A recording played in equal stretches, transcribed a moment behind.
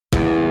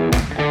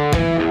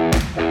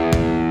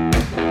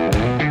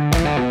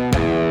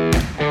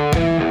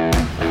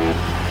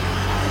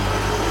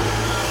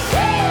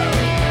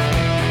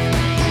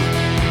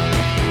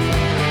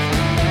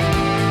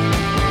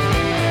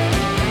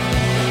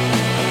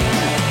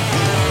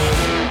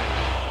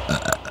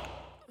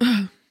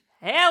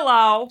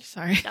Hello.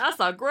 Sorry. That's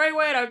a great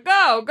way to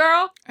go,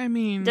 girl. I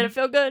mean, Did it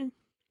feel good?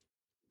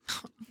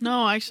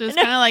 no, actually, it's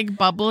kind of like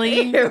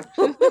bubbly. Ew.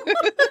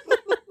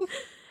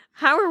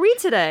 How are we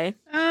today?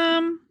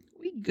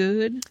 We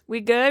good.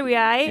 We good? We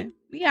aight?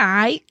 We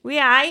aight. We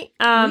aight?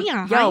 We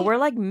Yo, aight. we're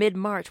like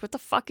mid-March. What the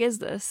fuck is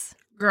this?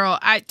 Girl,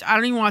 I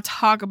don't even want to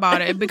talk about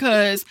it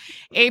because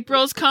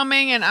April's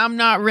coming and I'm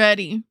not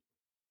ready.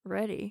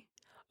 Ready?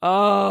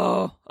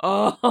 Oh.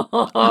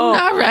 I'm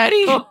not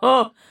ready.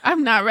 Oh.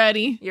 I'm not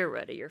ready. You're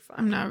ready. You're fine.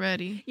 I'm not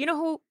ready. You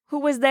know who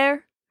was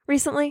there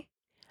recently?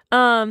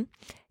 Cameron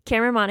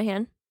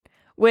Monaghan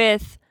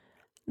with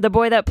the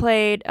boy that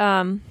played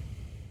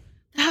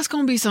That's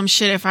gonna be some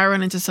shit if I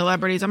run into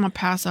celebrities. I'm gonna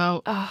pass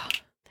out.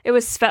 it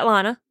was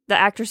Svetlana, the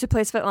actress who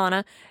plays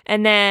Svetlana,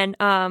 and then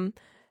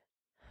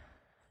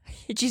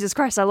Jesus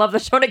Christ, I love the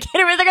show and I can't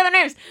even think of their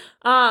names.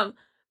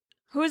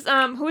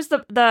 Who's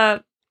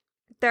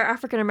their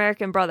African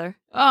American brother?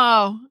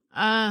 Oh,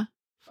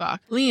 fuck.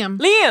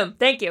 Liam,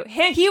 thank you.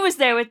 He was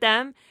there with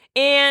them,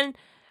 and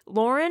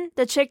Lauren,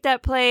 the chick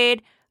that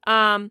played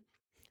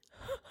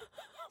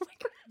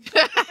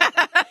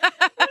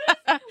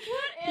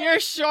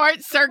You're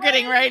short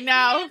circuiting right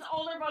now. His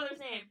older brother's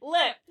name?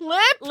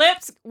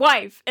 Lip's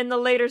wife in the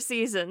later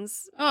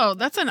seasons. Oh,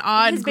 that's an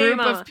odd His baby group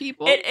mama. of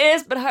people. It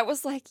is, but I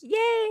was like,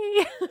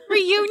 yay.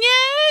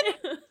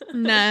 Reunion?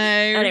 No.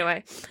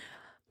 Anyway.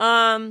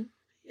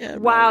 Yeah,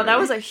 Wow, that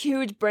was a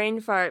huge brain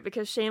fart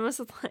because Seamus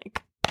was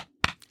like,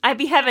 I'd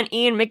be having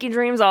Ian Mickey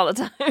dreams all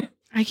the time.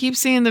 I keep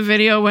seeing the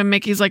video when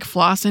Mickey's like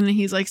flossing and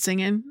he's like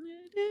singing.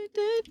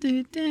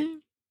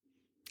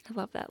 I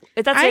love that.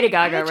 That's Lady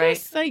Gaga, right?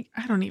 Just, like,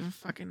 I don't even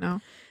fucking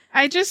know.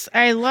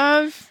 I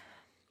love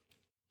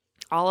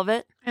All of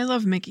it? I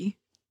love Mickey.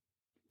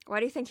 Why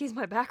do you think he's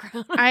my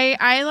background? I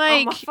my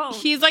like phone.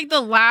 he's like the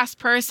last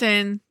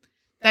person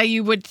that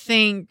you would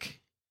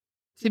think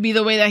to be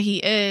the way that he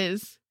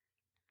is.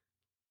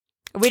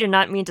 We did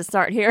not mean to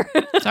start here.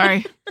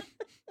 Sorry.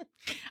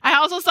 I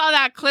also saw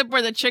that clip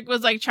where the chick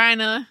was like trying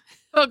to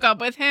hook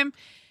up with him.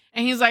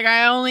 And he's like,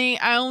 I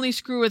only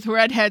screw with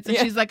redheads. And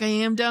she's like, I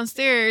am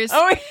downstairs.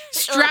 Oh,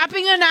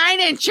 strapping a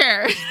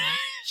 9-incher.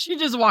 She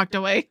just walked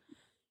away.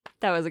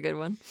 that was a good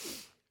one.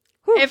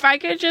 If I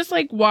could just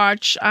like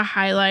watch a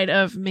highlight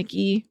of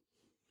Mickey,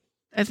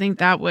 I think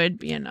that would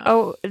be enough.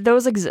 Oh,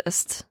 those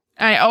exist.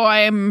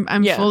 I'm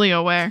Yeah. fully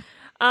aware.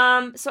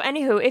 So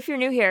anywho, if you're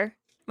new here,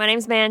 my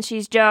name's Man,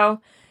 she's Joe.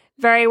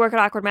 Very Work at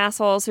Awkward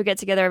Massholes who get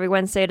together every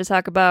Wednesday to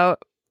talk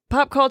about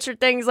pop culture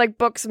things like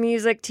books,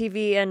 music,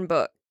 TV, and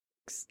books.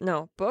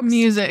 No, books?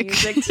 Music.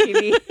 Music,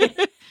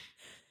 TV.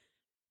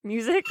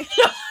 Music?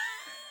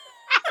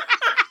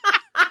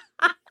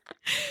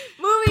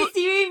 Movies,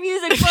 TV,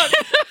 music, books.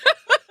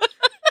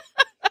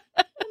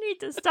 I need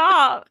to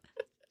stop.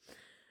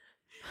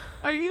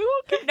 Are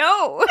you okay?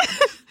 No.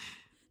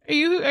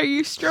 Are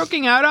you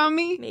stroking out on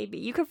me? Maybe.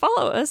 You can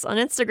follow us on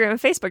Instagram and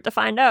Facebook to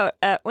find out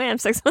at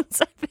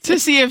Wham617. To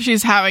see if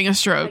she's having a I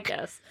stroke.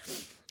 guess.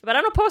 But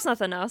I don't post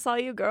nothing now. It's all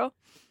you, girl.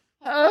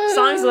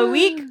 Songs of the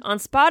week on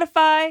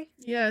Spotify.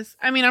 Yes.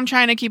 I mean, I'm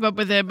trying to keep up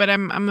with it, but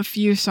I'm a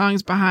few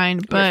songs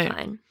behind. You're But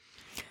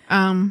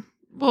fine.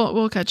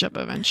 we'll catch up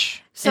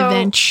eventually. So,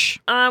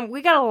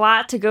 we got a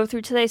lot to go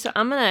through today, so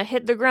I'm gonna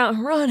hit the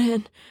ground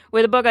running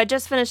with a book I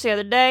just finished the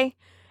other day.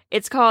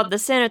 It's called The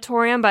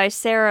Sanatorium by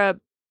Sarah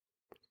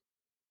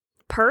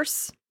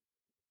Pierce.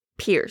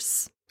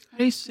 How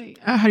do you say?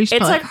 How do you spell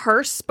It's it? like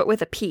hearse, but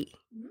with a P.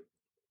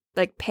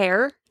 Like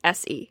pear,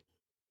 S-E.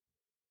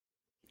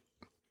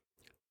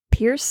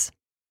 Pierce?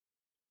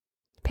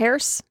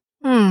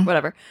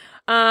 Whatever.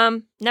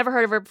 Never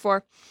heard of her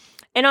before.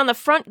 And on the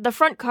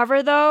front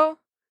cover, though,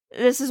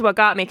 this is what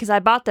got me, because I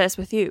bought this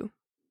with you.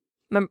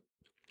 Did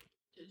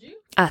you?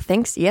 I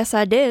think so. Yes,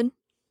 I did.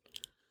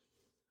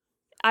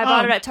 I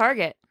bought it at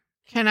Target.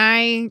 Can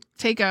I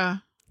take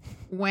a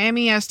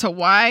whammy as to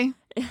why?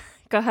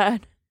 Go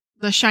ahead.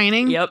 The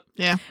Shining? Yep.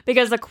 Yeah.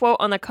 Because the quote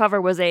on the cover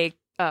was a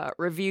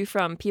review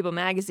from People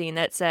magazine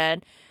that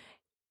said,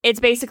 it's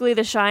basically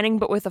The Shining,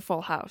 but with a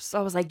full house. So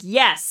I was like,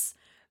 yes!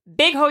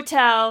 Big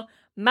hotel,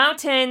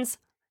 mountains,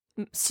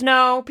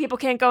 snow, people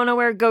can't go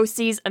nowhere,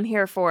 ghosties, I'm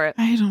here for it.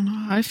 I don't know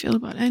how I feel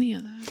about any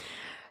of that.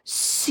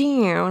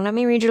 So, let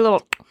me read your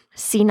little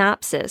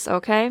synopsis,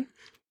 okay?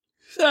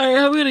 Sorry,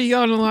 I'm going to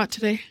yawn a lot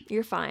today.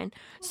 You're fine.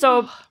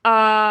 So,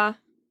 Le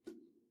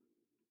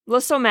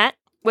Sommet,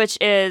 which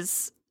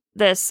is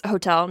this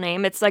hotel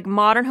name, it's like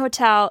modern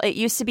hotel. It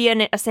used to be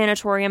a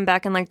sanatorium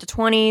back in like the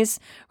 20s,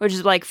 which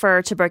is like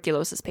for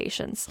tuberculosis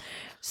patients.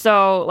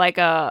 So like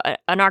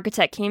an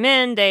architect came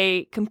in,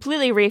 they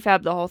completely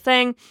refabbed the whole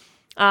thing.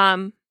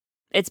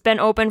 It's been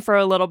open for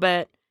a little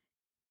bit.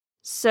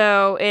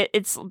 So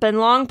it's been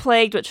long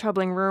plagued with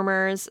troubling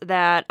rumors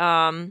that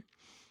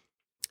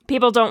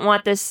people don't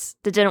want this,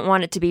 they didn't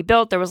want it to be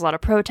built. There was a lot of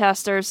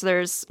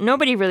protesters.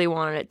 Nobody really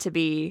wanted it to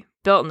be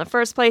built in the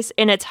first place,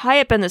 and it's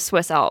high up in the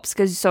Swiss Alps,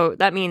 so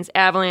that means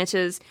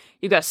avalanches,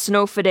 you got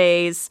snow for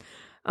days.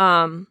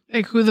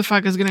 Like, who the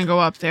fuck is gonna go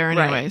up there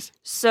anyways? Right.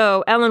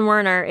 So Ellen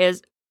Werner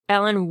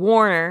Ellen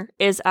Warner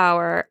is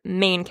our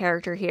main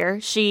character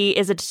here. She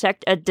is a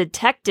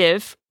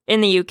detective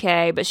in the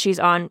UK, but she's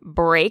on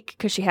break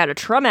because she had a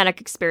traumatic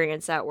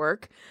experience at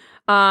work.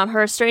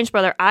 Her estranged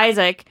brother,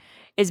 Isaac,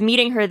 is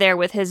meeting her there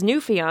with his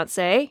new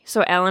fiance.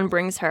 So Ellen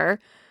brings her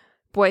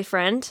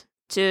boyfriend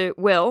to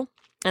Will,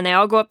 and they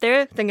all go up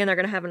there thinking they're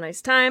going to have a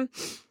nice time.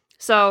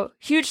 So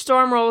huge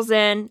storm rolls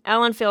in.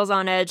 Ellen feels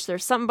on edge.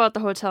 There's something about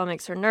the hotel that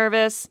makes her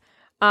nervous.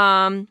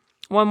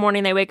 One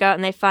morning they wake up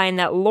and they find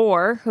that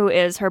Lore, who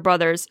is her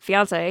brother's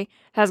fiance,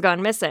 has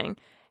gone missing.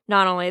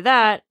 Not only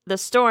that, the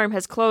storm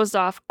has closed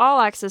off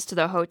all access to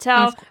the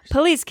hotel.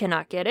 Police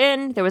cannot get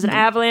in. There was an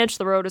avalanche.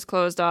 The road is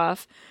closed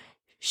off.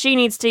 She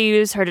needs to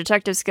use her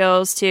detective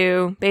skills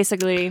to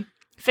basically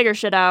figure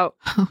shit out.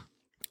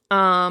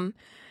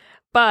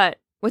 But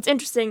what's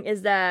interesting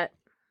is that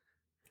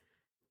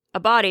a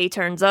body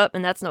turns up,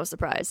 and that's no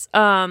surprise.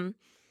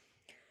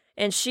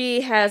 And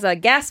she has a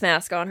gas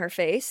mask on her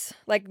face,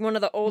 like one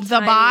of the old.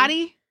 The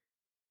body?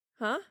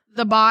 Huh?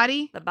 The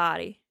body? The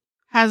body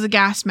has a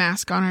gas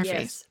mask on her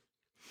face.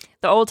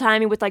 The old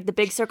timey with like the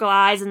big circle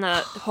eyes and the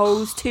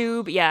hose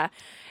tube. Yeah.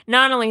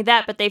 Not only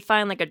that, but they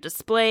find like a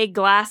display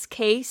glass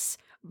case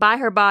by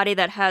her body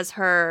that has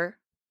her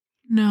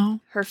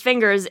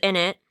fingers in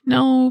it.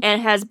 No.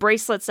 And has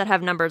bracelets that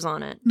have numbers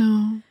on it.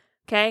 No.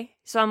 Okay.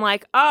 So I'm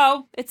like,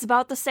 oh, it's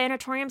about the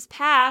sanatorium's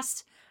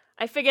past.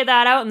 I figured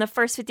that out in the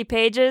first 50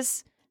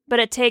 pages, but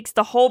it takes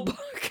the whole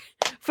book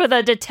for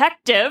the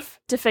detective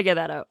to figure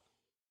that out.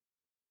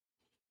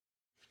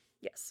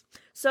 Yes.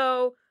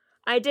 So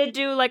I did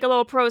do like a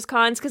little pros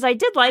cons because I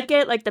did like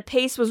it. Like the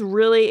pace was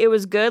it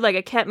was good. Like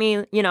it kept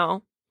me,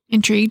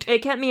 intrigued.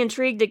 It kept me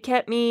intrigued. It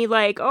kept me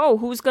like, oh,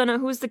 who's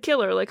the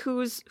killer? Like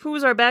who's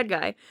our bad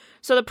guy?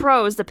 So the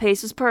pros, the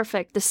pace was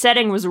perfect. The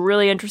setting was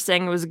really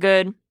interesting. It was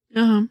good.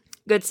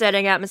 Good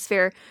setting,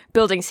 atmosphere.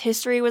 Building's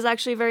history was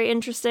actually very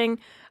interesting.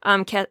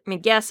 Kept me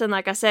guessing.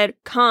 Like I said,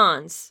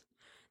 cons.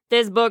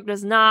 This book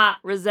does not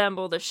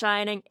resemble The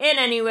Shining in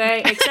any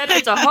way, except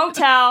it's a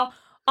hotel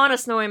on a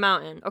snowy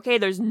mountain. Okay,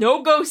 there's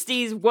no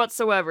ghosties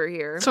whatsoever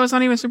here. So it's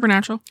not even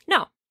supernatural?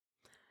 No.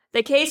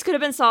 The case could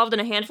have been solved in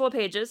a handful of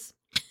pages.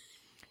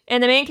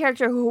 And the main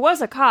character, who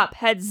was a cop,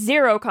 had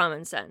zero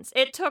common sense.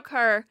 It took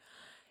her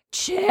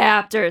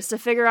chapters to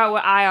figure out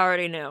what I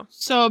already knew.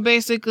 So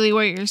basically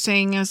what you're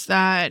saying is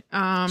that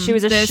she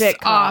was this shit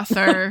cop.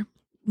 author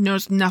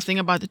knows nothing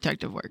about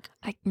detective work.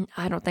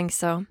 I don't think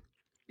so.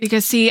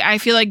 Because see, I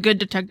feel like good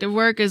detective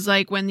work is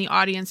like when the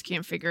audience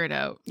can't figure it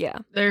out. Yeah.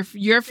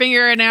 You're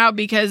figuring it out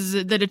because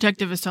the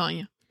detective is telling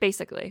you.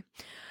 Basically.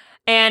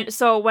 And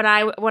so when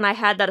I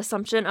had that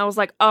assumption, I was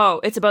like, oh,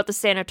 it's about the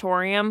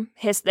sanatorium,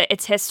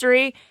 its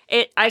history.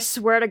 I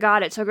swear to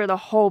God, it took her the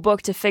whole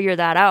book to figure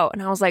that out.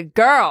 And I was like,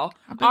 girl,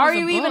 are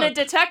you even a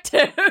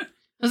detective?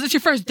 Was it your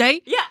first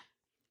date? Yeah.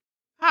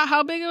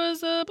 How big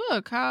was the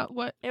book?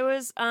 What? It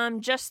was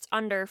just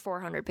under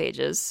 400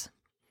 pages.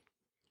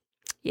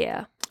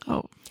 Yeah.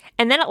 Oh.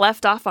 And then it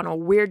left off on a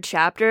weird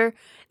chapter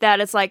that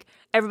it's like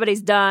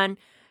everybody's done.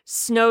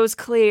 Snow's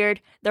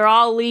cleared. They're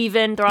all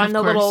leaving. They're on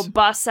the little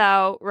bus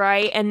out,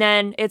 right? And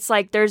then it's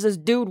like there's this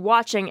dude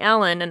watching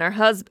Ellen and her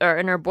husband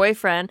and her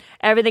boyfriend.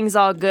 Everything's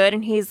all good,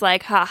 and he's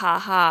like, "Ha ha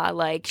ha!"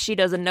 Like she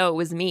doesn't know it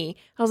was me.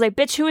 I was like,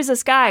 "Bitch, who is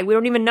this guy? We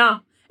don't even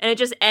know." And it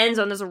just ends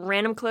on this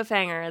random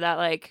cliffhanger that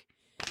like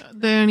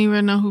they don't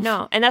even know who.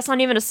 No, and that's not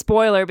even a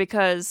spoiler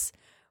because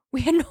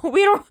we don't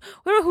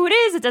know who it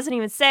is. It doesn't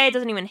even say. It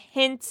doesn't even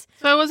hint.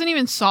 So it wasn't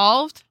even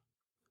solved.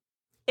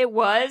 It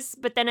was,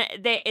 but then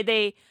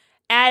they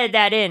added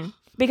that in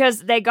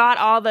because they got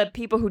all the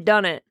people who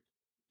done it.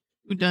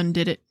 Who done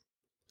did it?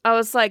 I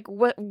was like,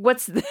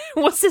 what's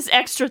this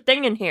extra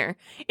thing in here?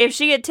 If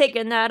she had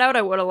taken that out,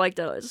 I would have liked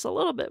it just a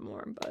little bit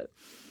more. But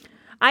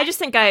I just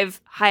think I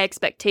have high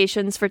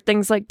expectations for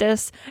things like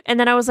this. And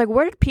then I was like,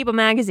 where did People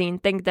Magazine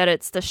think that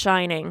it's The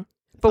Shining,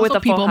 but also with the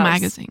People Full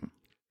House? Magazine?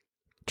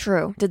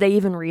 True. Did they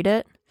even read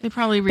it? They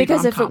probably read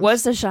because rom-coms. If it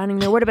was The Shining,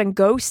 there would have been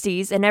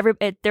ghosties, and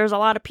there's a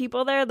lot of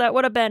people there that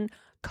would have been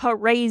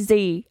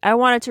crazy. I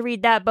wanted to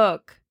read that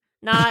book,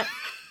 not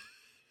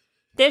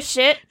this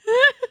shit.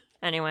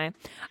 Anyway,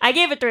 I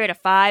gave it 3 out of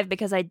 5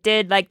 because I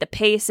did like the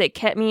pace. It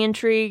kept me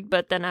intrigued,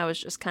 but then I was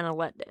just kind of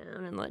let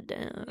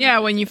down. Yeah,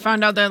 when you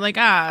found out that like,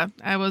 I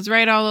was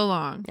right all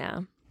along.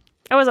 Yeah.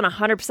 I wasn't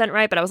 100%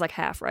 right, but I was like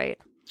half right.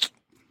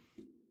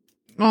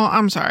 Well,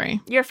 I'm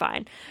sorry. You're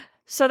fine.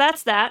 So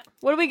that's that.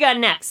 What do we got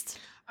next?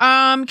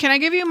 Can I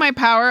give you my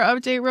power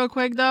update real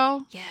quick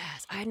though?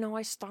 Yes, I know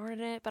I started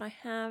it, but I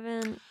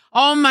haven't.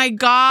 Oh my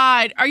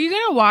God. Are you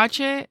going to watch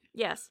it?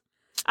 Yes.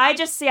 I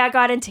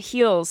got into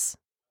Heels,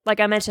 like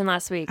I mentioned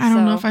last week. I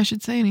don't know if I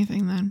should say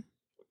anything then.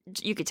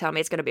 You could tell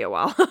me. It's going to be a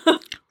while.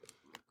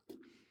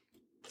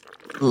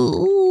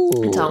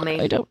 Ooh, tell me.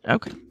 I don't.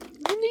 Okay.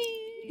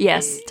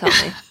 Yes, tell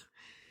me.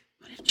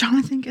 What if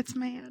Jonathan gets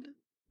mad?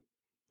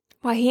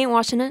 Why, he ain't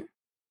watching it?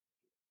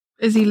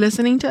 Is he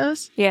listening to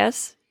us?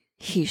 Yes.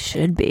 He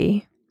should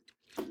be.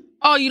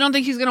 Oh, you don't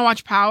think he's going to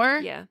watch Power?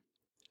 Yeah.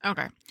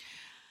 Okay.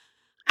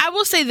 I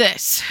will say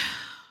this.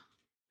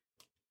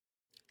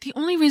 The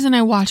only reason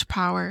I watch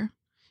Power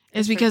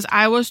is because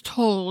I was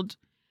told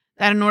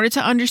that in order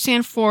to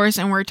understand Forrest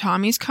and where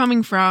Tommy's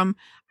coming from,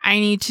 I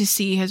need to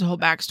see his whole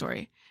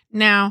backstory.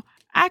 Now,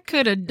 I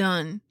could have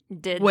done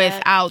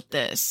without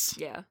this.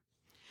 Yeah.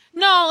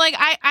 No, like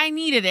I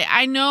needed it.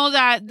 I know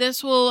that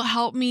this will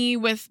help me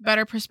with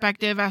better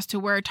perspective as to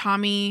where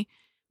Tommy,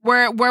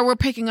 where we're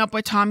picking up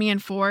with Tommy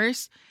and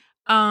Forrest.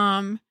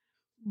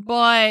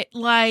 But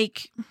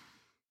like,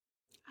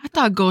 I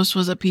thought Ghost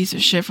was a piece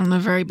of shit from the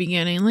very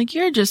beginning. Like,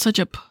 you're just such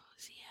a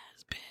pussy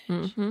ass bitch.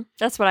 Mm-hmm.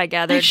 That's what I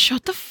gathered. Like,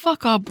 shut the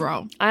fuck up,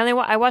 bro.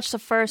 I watched the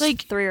first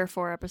Like, 3 or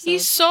 4 episodes.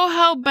 He's so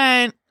hell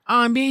bent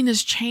on being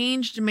this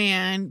changed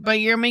man, but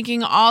you're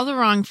making all the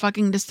wrong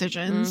fucking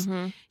decisions.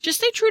 Mm-hmm. Just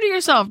stay true to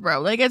yourself,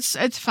 bro. Like, it's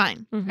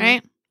fine,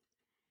 right?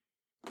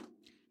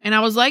 And I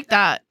was like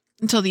that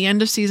until the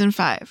end of season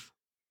 5.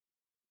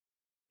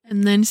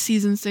 And then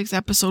season 6,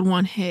 episode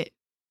 1 hit.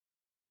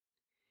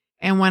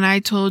 And when I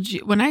tell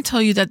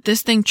you that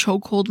this thing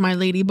chokehold my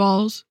lady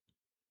balls,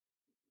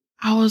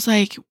 I was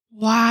like,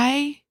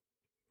 why?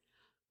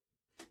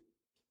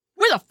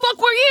 Where the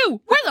fuck were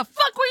you? Where the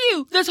fuck were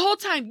you this whole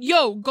time?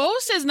 Yo,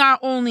 Ghost is not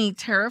only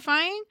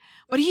terrifying,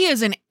 but he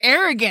is an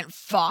arrogant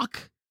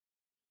fuck.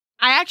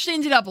 I actually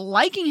ended up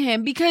liking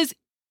him because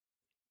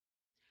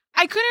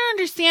I couldn't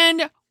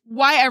understand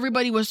why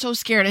everybody was so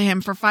scared of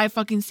him for 5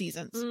 fucking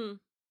seasons.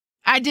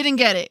 I didn't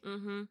get it.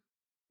 Mm-hmm.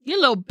 You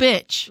little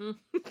bitch.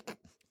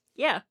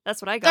 Yeah,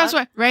 that's what I got. That's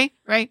what, right?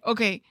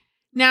 Okay.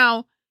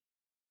 Now,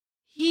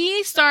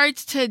 he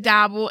starts to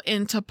dabble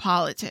into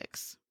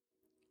politics.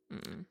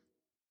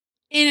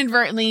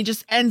 Inadvertently,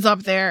 just ends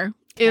up there.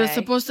 Okay. It was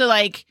supposed to,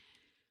 like...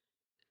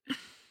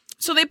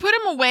 So they put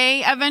him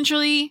away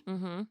eventually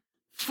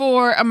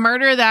for a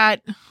murder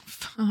that,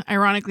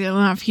 ironically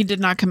enough, he did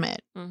not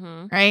commit.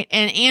 Right?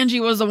 And Angie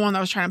was the one that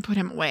was trying to put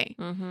him away.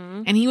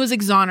 And he was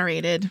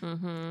exonerated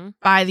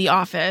by the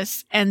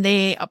office. And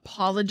they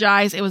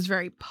apologized. It was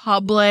very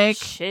public.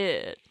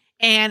 Shit.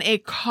 And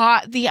it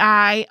caught the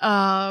eye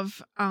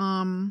of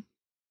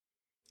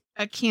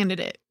a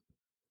candidate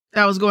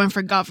that was going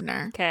for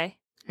governor. Okay.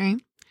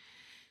 Right?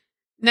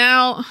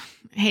 Now,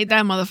 I hate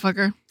that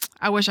motherfucker.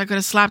 I wish I could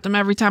have slapped him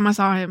every time I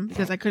saw him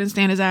because I couldn't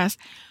stand his ass.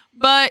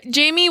 But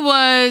Jamie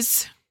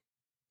was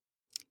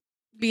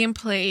being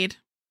played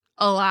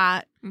a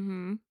lot.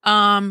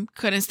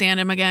 Couldn't stand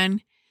him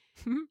again.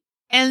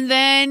 And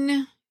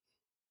then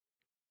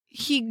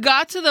he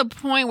got to the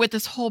point with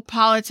this whole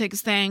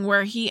politics thing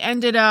where he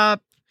ended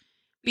up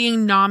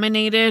being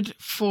nominated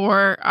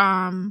for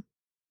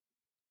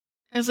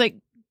as like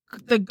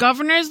the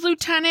governor's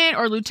lieutenant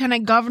or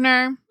lieutenant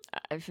governor.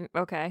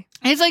 Okay.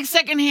 It's like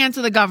second hand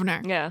to the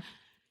governor. Yeah.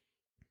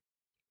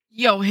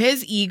 Yo,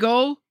 his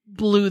ego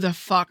blew the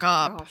fuck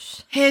up.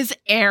 Gosh. His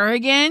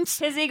arrogance.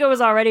 His ego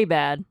was already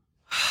bad.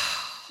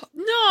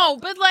 No,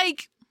 but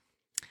like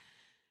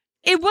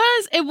it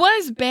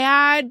was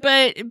bad,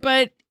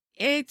 but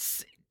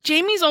it's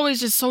Jamie's always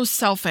just so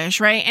selfish,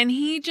 right? And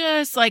he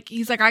just like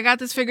he's like, I got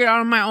this figured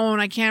out on my own.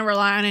 I can't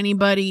rely on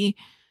anybody.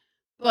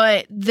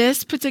 But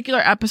this particular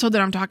episode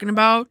that I'm talking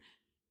about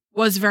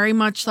was very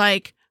much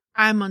like,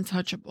 I'm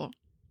untouchable.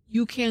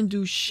 You can't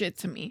do shit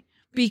to me.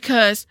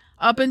 Because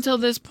up until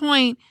this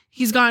point,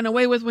 he's gotten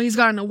away with what he's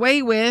gotten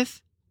away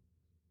with.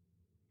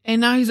 And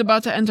now he's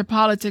about to enter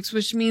politics,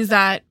 which means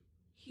that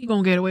he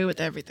gonna get away with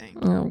everything.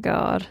 Oh,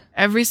 God.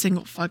 Every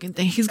single fucking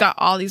thing. He's got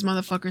all these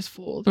motherfuckers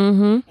fooled.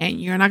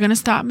 And you're not gonna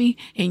stop me.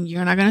 And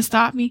you're not gonna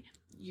stop me.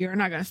 You're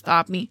not gonna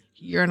stop me.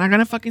 You're not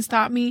gonna fucking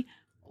stop me.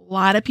 A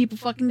lot of people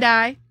fucking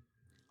die.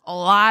 A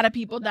lot of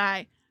people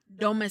die.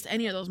 Don't miss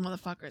any of those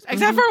motherfuckers.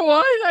 Except for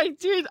one. Like,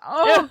 dude,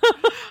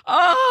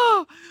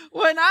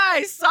 when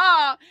I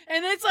saw,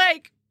 and it's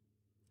like,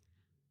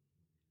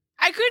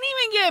 I couldn't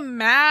even get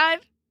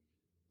mad.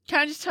 Can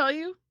I just tell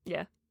you?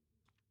 Yeah.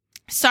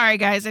 Sorry,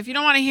 guys. If you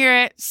don't want to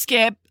hear it,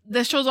 skip.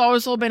 This show's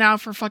always been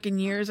out for fucking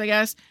years, I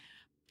guess.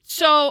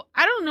 So,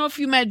 I don't know if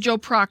you met Joe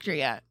Proctor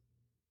yet.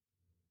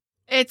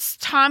 It's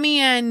Tommy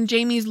and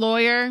Jamie's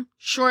lawyer.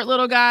 Short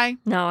little guy.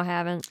 No, I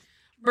haven't.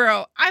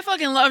 Bro, I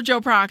fucking love Joe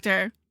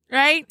Proctor.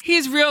 Right?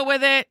 He's real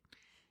with it.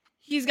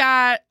 He's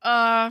got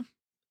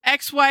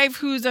ex-wife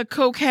who's a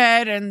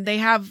cokehead and they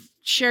have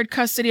shared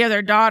custody of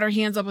their daughter.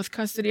 He ends up with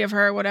custody of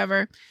her,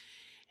 whatever.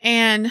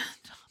 And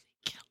Tommy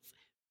kills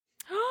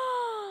him.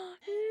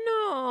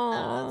 No.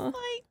 I was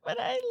like, but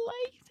I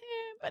liked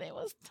him, but it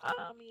was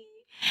Tommy.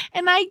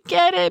 And I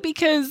get it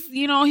because,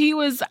 you know, he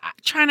was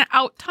trying to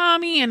out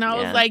Tommy and I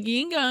was like, you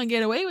ain't gonna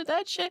get away with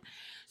that shit.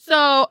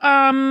 So,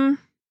 a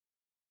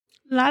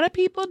lot of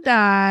people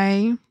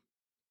die.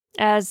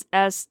 As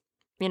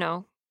you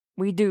know,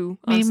 we do.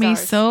 Made me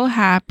so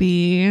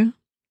happy.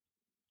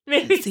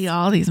 to see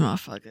all these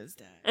motherfuckers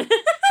die.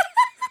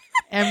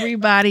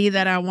 Everybody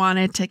that I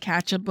wanted to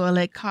catch a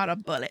bullet caught a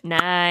bullet.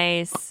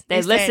 Nice.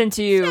 They listened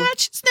to you.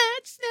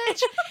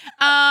 Snatch.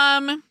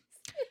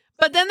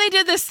 But then they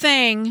did this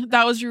thing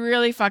that was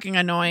really fucking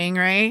annoying,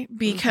 right?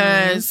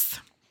 Because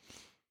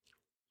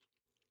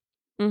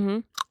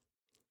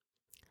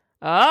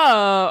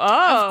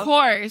Oh. Of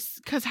course.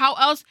 Because how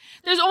else?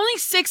 There's only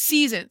 6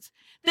 seasons.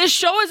 This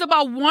show is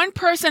about one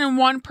person and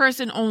one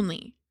person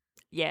only.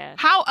 Yeah.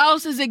 How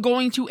else is it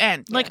going to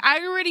end? Yeah. Like,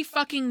 I already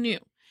fucking knew.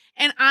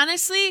 And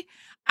honestly,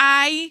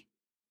 I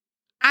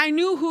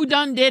knew who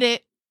done did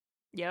it.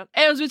 Yep.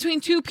 It was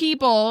between two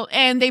people,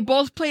 and they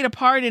both played a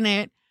part in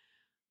it.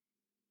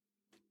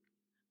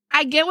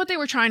 I get what they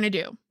were trying to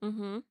do,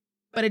 Mm-hmm.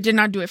 but it did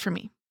not do it for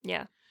me.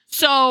 Yeah.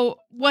 So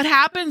what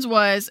happens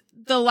was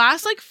the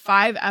last like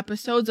 5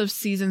 episodes of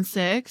season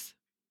 6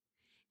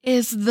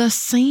 is the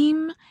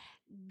same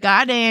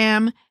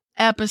goddamn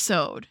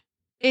episode.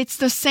 It's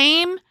the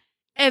same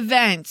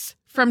events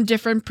from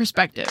different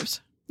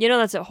perspectives. You know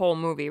that's a whole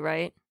movie,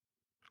 right?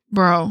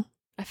 Bro.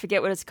 I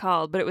forget what it's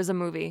called, but it was a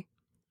movie.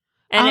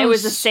 And it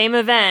was the same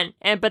event,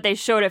 but they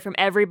showed it from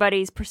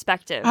everybody's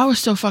perspective. I was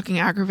so fucking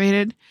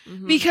aggravated.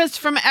 Mhm. Because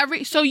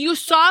so you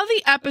saw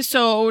the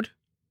episode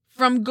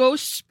from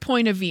Ghost's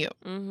point of view.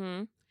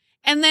 Mm-hmm.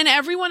 And then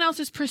everyone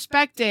else's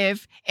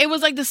perspective, it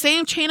was like the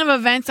same chain of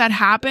events that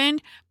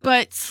happened,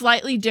 but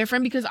slightly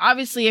different. Because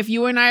obviously, if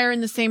you and I are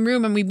in the same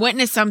room and we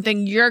witness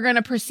something, you're going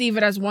to perceive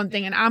it as one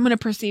thing and I'm going to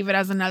perceive it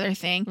as another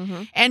thing.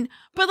 Mm-hmm.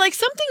 But like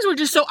some things were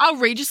just so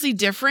outrageously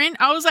different.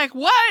 I was like,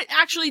 what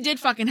actually did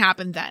fucking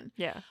happen then?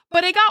 Yeah.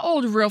 But it got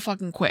old real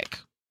fucking quick.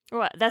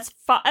 What? That's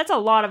a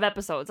lot of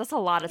episodes. That's a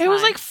lot of time. It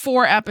was like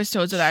 4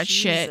 episodes of that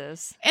shit.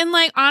 Jesus. And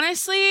like,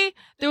 honestly,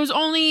 there was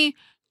only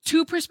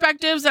 2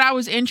 perspectives that I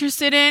was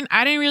interested in.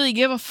 I didn't really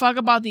give a fuck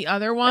about the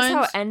other ones.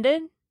 That's how it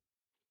ended?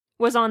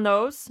 Was on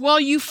those? Well,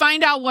 you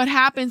find out what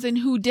happens and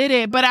who did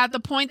it, but at the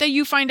point that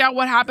you find out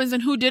what happens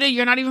and who did it,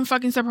 you're not even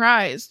fucking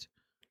surprised.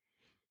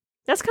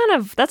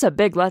 That's a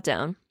big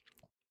letdown.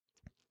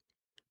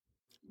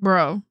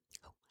 Bro.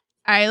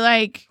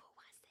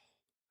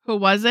 Who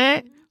was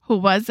it? Who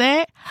was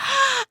it?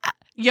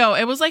 Yo,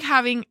 it was like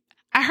I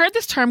heard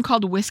this term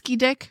called whiskey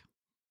dick.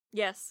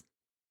 Yes.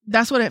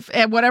 That's what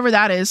whatever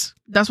that is.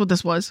 That's what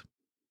this was.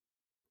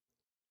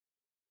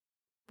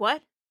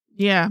 What?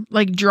 Yeah,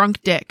 like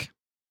drunk dick.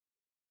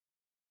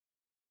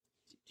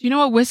 Do you know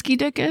what whiskey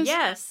dick is?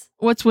 Yes.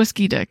 What's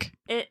whiskey dick?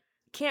 It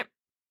can't.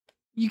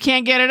 You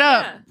can't get it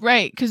up. Yeah.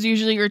 Right, because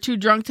usually you're too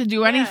drunk to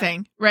do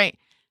anything. Right.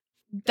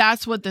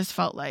 That's what this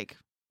felt like.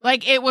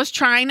 Like it was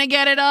trying to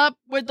get it up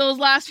with those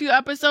last few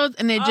episodes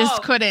and it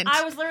just couldn't.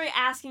 I was literally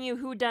asking you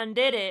who done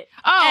did it.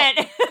 Oh,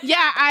 and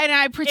yeah,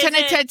 I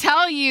pretended to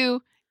tell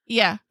you.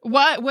 Yeah.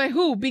 What? Wait,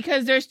 who?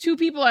 Because there's 2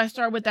 people that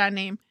start with that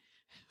name.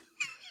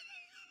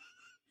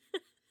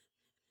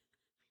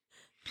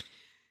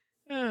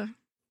 I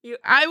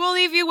will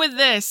leave you with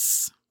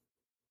this.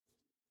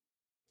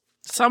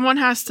 Someone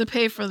has to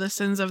pay for the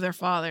sins of their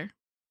father.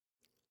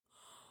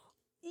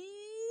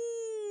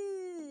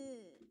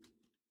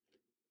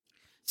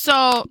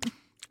 So,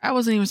 I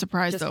wasn't even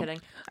surprised, Just though.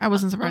 kidding. I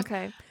wasn't surprised.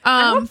 Okay.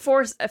 I hope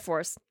Force.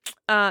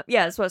 Yeah,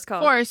 that's what it's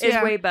called. Force, is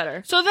yeah. way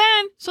better. So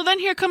then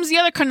here comes the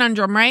other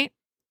conundrum, right?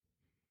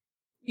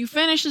 You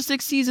finish the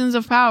 6 seasons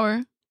of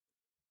Power,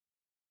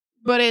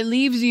 but it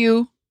leaves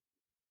you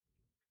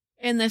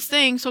in this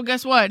thing. So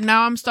guess what?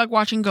 Now I'm stuck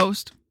watching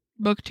Ghost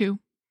Book 2,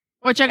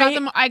 which I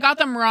got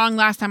them wrong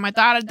last time. I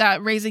thought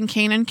that Raising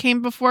Kanan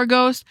came before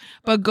Ghost,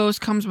 but Ghost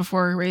comes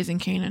before Raising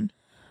Kanan.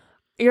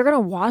 You're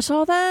gonna watch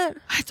all that?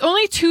 It's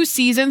only 2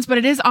 seasons, but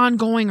it is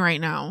ongoing right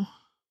now.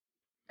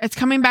 It's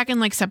coming back in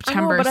like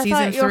September, but season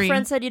I thought 3. Your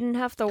friend said you didn't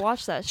have to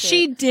watch that shit.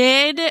 She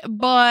did,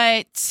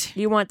 but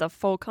You want the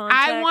full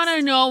context? I want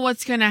to know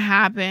what's going to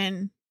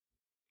happen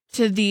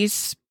to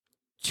these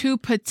 2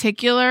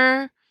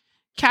 particular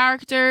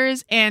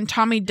characters, and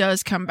Tommy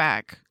does come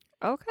back.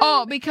 Okay.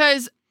 Oh,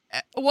 because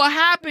what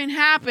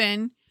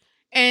happened,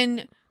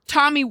 and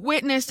Tommy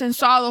witnessed and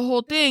saw the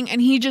whole thing, and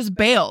he just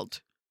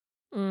bailed.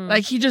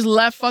 Like, he just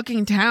left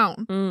fucking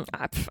town.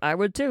 I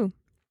would too.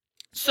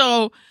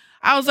 So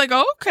I was like,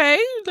 okay,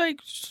 like,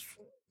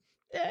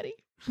 daddy.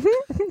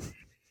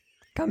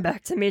 Come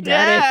back to me,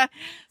 daddy. Yeah.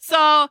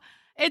 So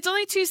it's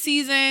only 2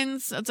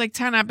 seasons. It's like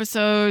 10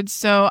 episodes.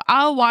 So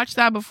I'll watch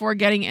that before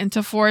getting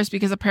into Force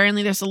because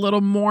apparently there's a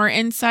little more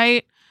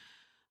insight.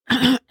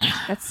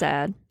 That's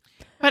sad.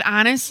 But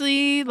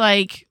honestly,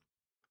 like,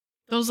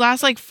 those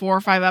last like 4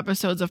 or 5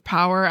 episodes of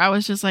Power, I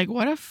was just like,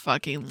 what a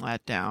fucking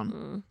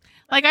letdown.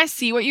 Like, I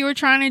see what you were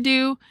trying to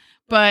do,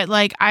 but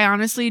like, I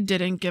honestly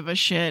didn't give a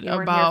shit You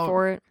weren't about here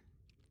for it.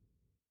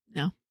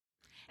 No.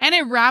 And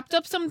it wrapped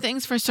up some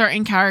things for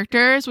certain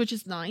characters, which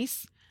is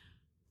nice.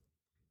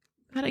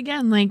 But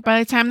again, like, by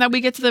the time that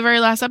we get to the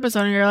very last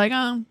episode, you're like,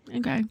 oh,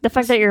 okay. The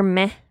fact that you're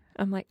meh,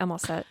 I'm like, I'm all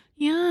set.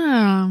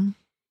 Yeah.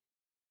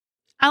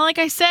 Like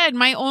I said,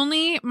 the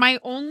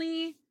only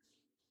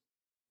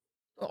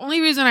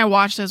reason I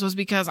watched this was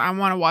because I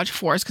want to watch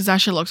Force, because that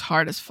shit looks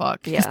hard as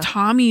fuck. Because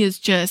Tommy is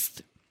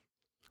just,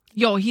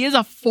 he is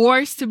a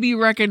force to be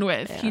reckoned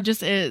with. Yeah. He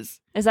just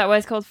is. Is that why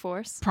it's called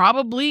Force?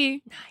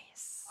 Probably.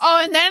 Nice.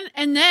 Oh,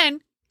 and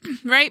then,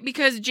 right?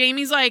 Because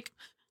Jamie's like,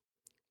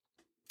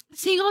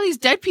 seeing all these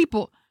dead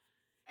people.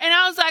 And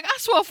I was like, I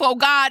swear for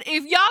God,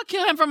 if y'all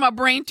kill him from a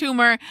brain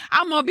tumor,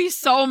 I'm going to be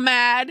so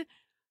mad.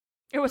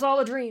 It was all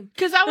a dream.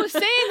 Because I was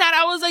saying that.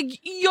 I was like,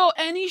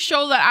 any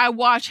show that I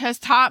watch has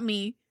taught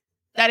me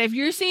that if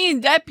you're seeing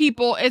dead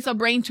people, it's a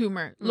brain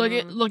tumor. Look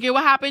at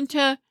what happened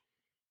to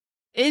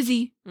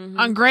Izzy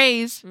on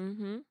Grey's.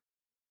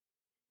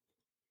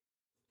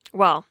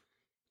 Well,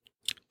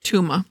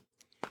 Tuma.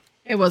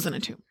 It wasn't a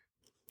tumor.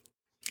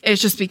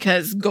 It's just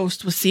because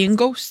Ghost was seeing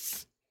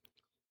ghosts.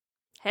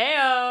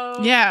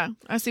 Heyo. Yeah,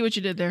 I see what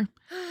you did there.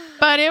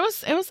 But it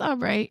was all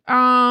right.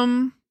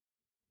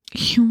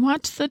 You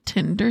watched The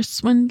Tinder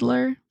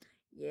Swindler?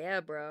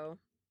 Yeah, bro.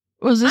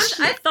 Was this?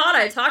 I thought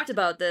I talked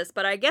about this,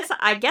 but I guess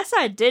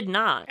I did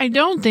not. I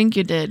don't think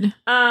you did.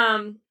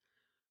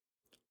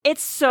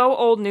 It's so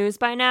old news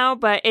by now,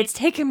 but it's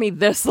taken me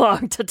this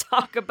long to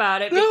talk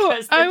about it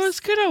because I was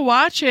gonna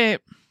watch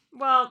it.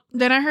 Well,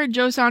 then I heard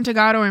Joe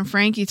Santagato and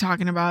Frankie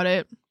talking about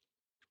it,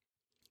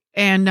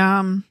 and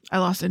I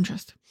lost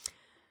interest.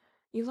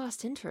 You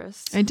lost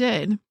interest? I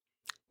did.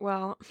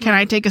 Well, can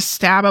I take a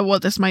stab at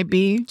what this might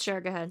be?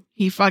 Sure, go ahead.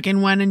 He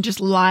fucking went and just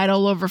lied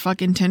all over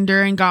fucking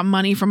Tinder and got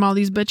money from all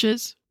these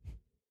bitches.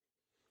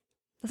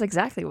 That's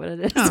exactly what it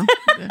is. Oh,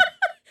 yeah.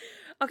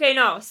 Okay,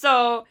 no.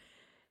 So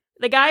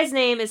the guy's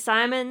name is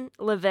Simon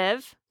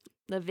Lviv.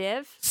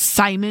 Lviv?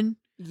 Simon?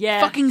 Yeah.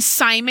 Fucking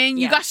Simon?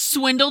 You got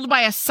swindled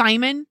by a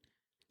Simon?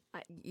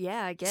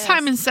 Yeah, I guess.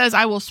 Simon says,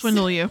 I will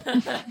swindle you.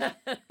 God,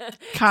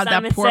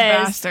 Simon that poor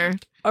says,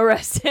 bastard.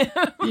 Arrest him.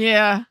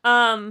 Yeah.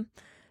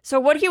 So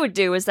what he would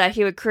do is that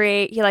he would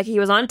create, he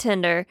was on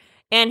Tinder,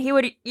 and he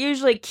would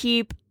usually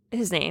keep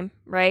his name,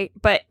 right?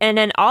 And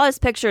then all his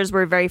pictures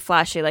were very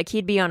flashy. Like,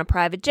 he'd be on a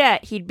private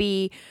jet. He'd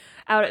be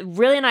out at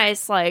really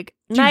nice, like,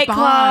 Dubai.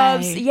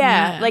 nightclubs.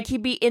 Yeah. Like,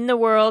 he'd be in the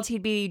world.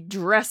 He'd be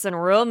dressing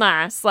real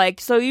nice.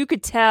 Like, so you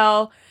could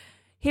tell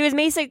he was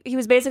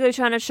basically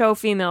trying to show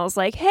females,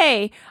 like,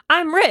 hey,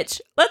 I'm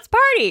rich. Let's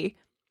party.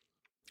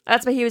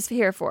 That's what he was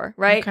here for,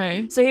 right?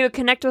 Okay. So he would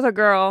connect with a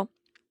girl.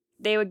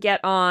 They would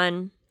get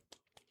on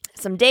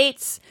some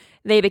dates.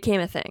 They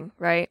became a thing,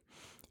 right?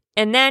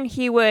 And then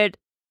he would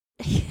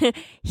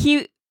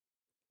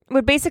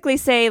basically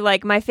say,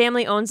 like, my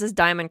family owns this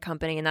diamond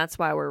company and that's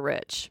why we're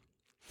rich.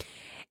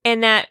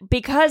 And that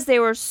because they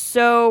were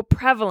so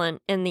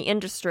prevalent in the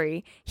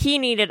industry, he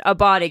needed a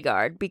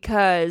bodyguard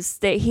because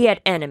he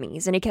had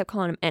enemies, and he kept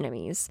calling them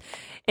enemies.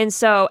 And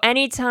so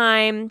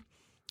anytime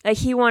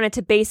he wanted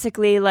to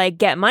basically, like,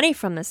 get money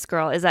from this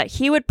girl, is that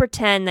he would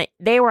pretend that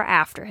they were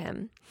after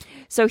him.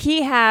 So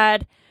he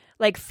had,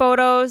 like,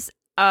 photos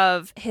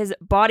of his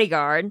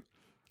bodyguard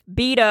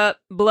beat up,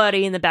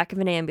 bloody in the back of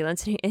an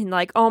ambulance. And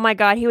like, oh my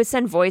God, he would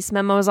send voice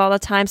memos all the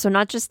time. So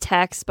not just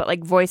text, but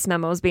like voice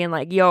memos being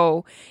like,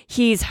 yo,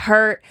 he's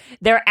hurt.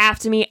 They're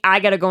after me. I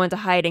got to go into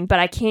hiding, but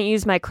I can't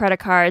use my credit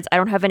cards. I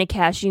don't have any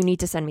cash. You need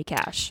to send me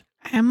cash.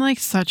 I'm like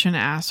such an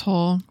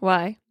asshole.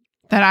 Why?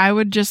 That I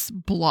would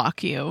just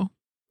block you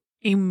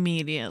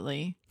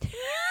immediately.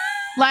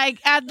 Like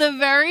at the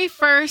very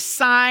first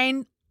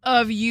sign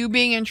of you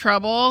being in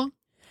trouble,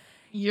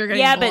 you're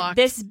getting blocked.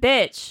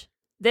 But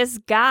this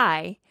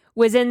guy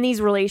was in these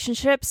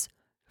relationships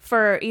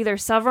for either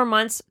several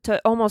months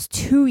to almost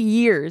 2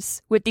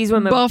 years with these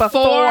women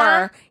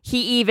before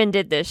he even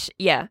did this.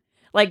 Yeah.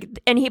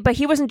 Like, but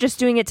he wasn't just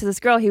doing it to this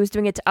girl. He was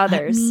doing it to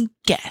others. Let me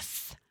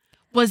guess.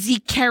 Was he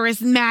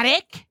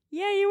charismatic?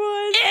 Yeah, he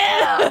was.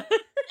 Yeah.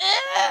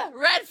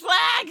 Red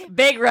flag.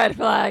 Big red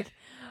flag.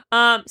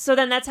 So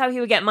then that's how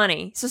he would get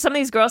money. So some of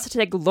these girls had to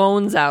take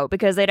loans out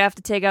because they'd have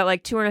to take out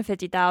like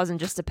 $250,000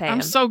 just to pay him.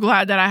 I'm so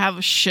glad that I have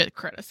a shit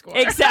credit score.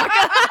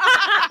 Exactly.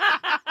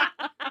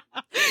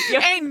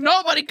 Ain't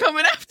nobody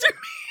coming after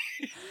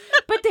me.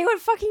 But they would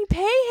fucking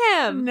pay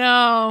him.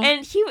 No.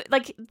 And he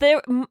like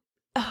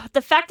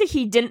the fact that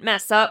he didn't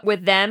mess up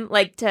with them,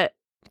 like to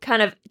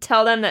kind of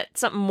tell them that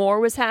something more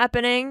was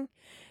happening.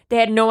 They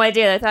had no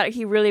idea. They thought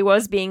he really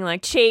was being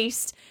like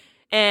chased,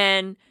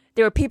 and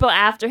there were people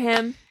after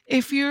him.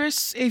 If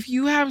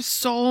you have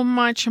so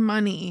much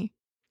money,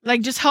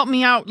 like, just help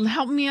me out.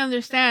 Help me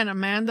understand,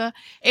 Amanda.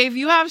 If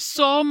you have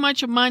so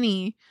much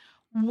money,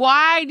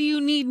 why do you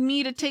need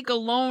me to take a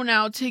loan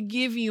out to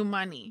give you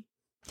money?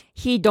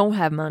 He don't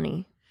have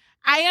money.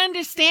 I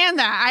understand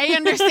that. I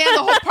understand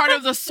the whole part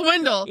of the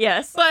swindle.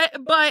 Yes.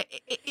 But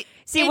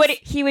see, what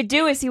he would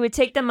do is he would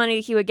take the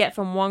money he would get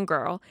from one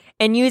girl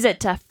and use it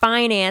to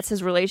finance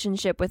his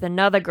relationship with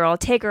another girl,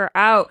 take her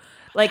out.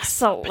 Like,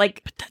 so,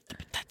 like, but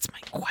that's my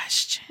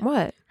question.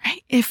 What?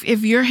 Right? If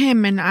you're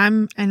him and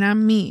I'm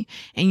me,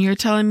 and you're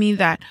telling me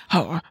that,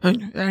 I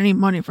need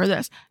money for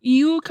this.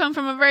 You come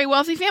from a very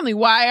wealthy family.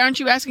 Why aren't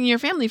you asking your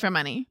family for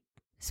money?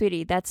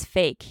 Sweetie, that's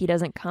fake. He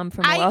doesn't come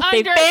from a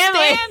wealthy family. I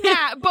understand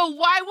that, but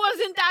why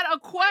wasn't that a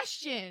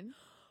question?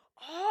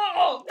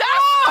 Oh,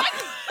 that's my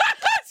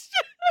question.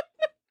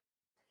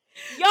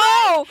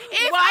 Yo,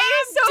 if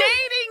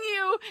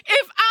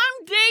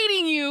I'm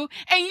dating you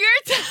and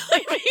you're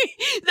telling me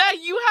that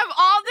you have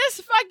all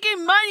this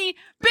fucking money,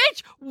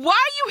 bitch, why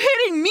are you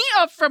hitting me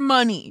up for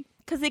money?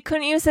 Because they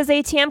couldn't use his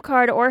ATM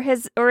card or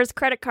his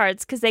credit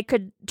cards because they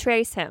could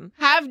trace him.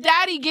 Have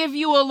daddy give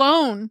you a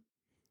loan.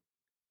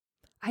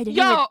 I didn't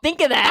even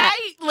think of that.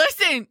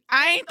 Listen,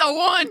 I ain't the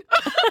one.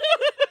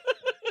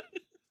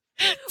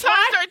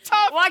 Times are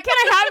tough. Why can't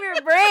I have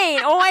your brain?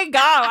 Oh my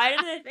god, why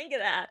didn't I think of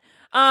that?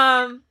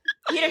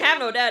 He didn't have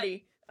no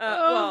daddy.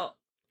 Well,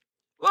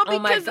 because oh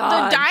my the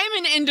God.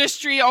 diamond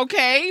industry,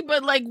 okay,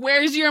 but like,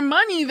 where's your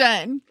money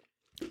then?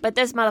 but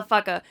this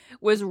motherfucker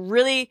was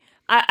really,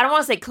 I don't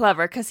want to say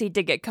clever because he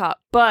did get caught,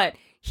 but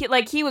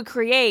he would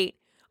create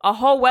a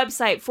whole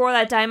website for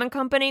that diamond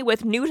company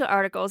with news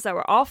articles that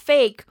were all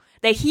fake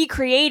that he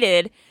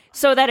created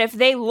so that if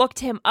they looked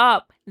him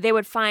up, they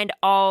would find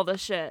all the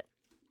shit.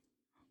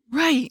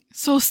 Right.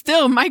 So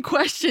still, my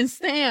question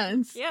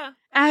stands. Yeah.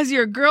 As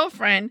your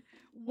girlfriend,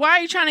 why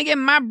are you trying to get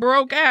my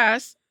broke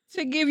ass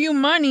to give you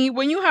money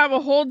when you have a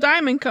whole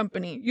diamond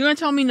company? You gonna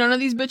tell me none of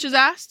these bitches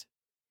asked?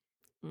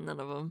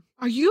 None of them.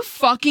 Are you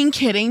fucking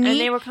kidding me? And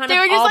they were kind They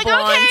of were just all like,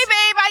 blonde. okay,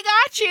 babe, I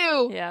got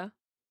you. Yeah.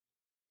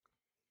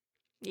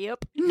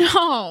 Yep.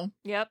 No.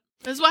 Yep.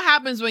 This is what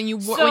happens when you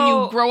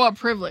So- grow up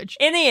privileged.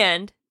 In the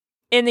end,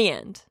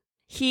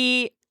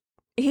 he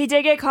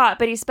did get caught,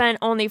 but he spent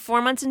only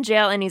 4 months in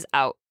jail and he's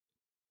out.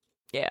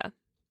 Yeah.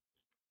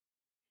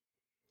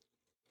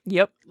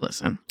 Yep.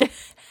 Listen,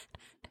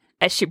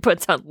 As she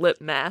puts on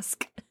lip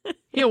mask.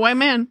 he a white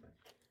man.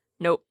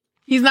 Nope.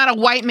 He's not a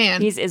white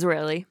man. He's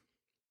Israeli.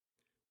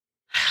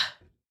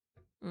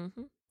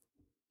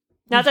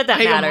 Not that I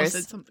almost matters.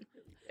 said something.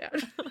 Yeah.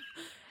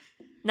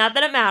 Not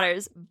that it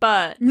matters,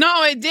 but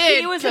No, it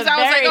did. he was a 'cause I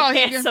was very like, oh,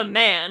 handsome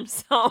man,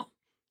 so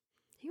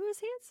he was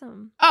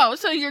handsome. Oh,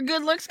 so your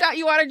good looks got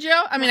you out of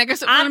jail? I mean, I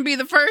guess it wouldn't be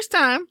the first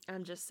time.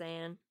 I'm just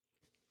saying.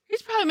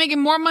 He's probably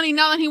making more money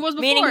now than he was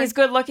before. Meaning he's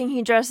good looking,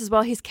 he dresses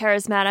well, he's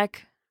charismatic.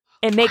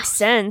 It makes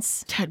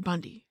sense. Ted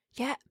Bundy.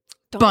 Yeah.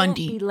 Don't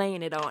Bundy. be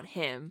laying it on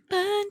him.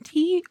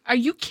 Bundy. Are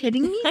you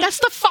kidding me? That's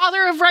the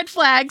father of red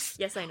flags.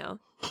 Yes, I know.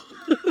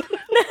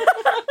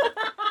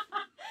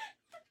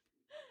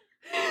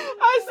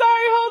 I'm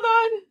sorry, hold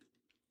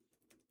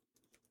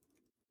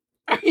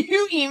on. Are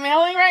you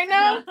emailing right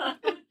now?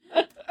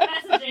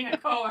 Messaging a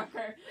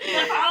coworker.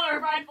 The father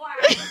of red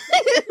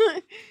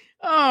flags.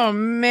 Oh,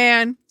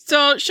 man.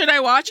 So, should I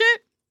watch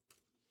it?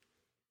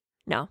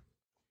 No.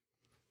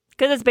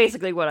 Because it's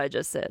basically what I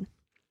just said.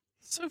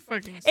 So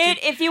fucking stupid.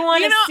 If you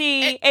want to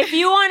You know, if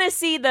you want to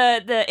see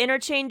the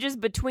interchanges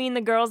between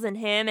the girls and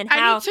him and I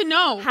how need to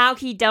know. how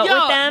he dealt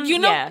with them, You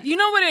know, yeah. you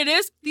know what it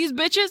is? These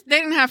bitches, they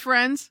didn't have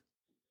friends.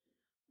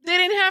 They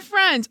didn't have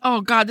friends.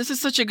 Oh, God, this is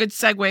such a good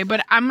segue,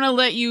 but I'm going to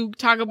let you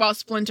talk about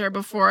Splinter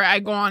before I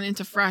go on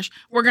into Fresh.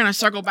 We're going to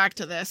circle back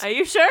to this. Are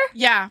you sure?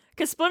 Yeah,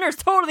 Because Splinter's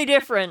totally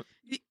different.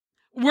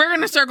 we're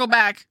going to circle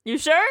back. You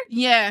sure?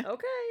 Yeah,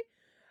 Okay.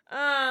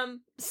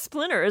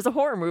 Splinter is a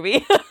horror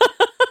movie.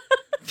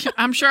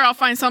 I'm sure I'll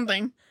find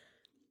something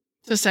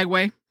to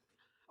segue.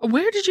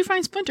 Where did you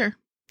find Splinter?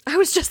 I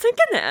was just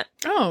thinking that.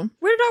 Oh,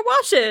 Where did I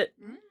watch it?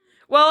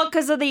 Well,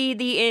 because of the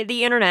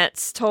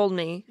internets told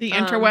me. the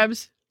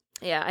interwebs.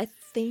 Yeah, I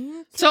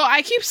think. So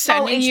I keep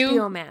sending HBO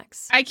you.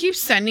 Max. I keep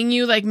sending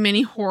you like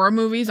mini horror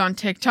movies on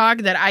TikTok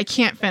that I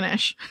can't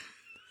finish.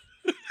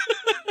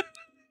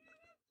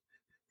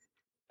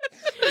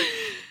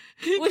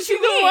 What See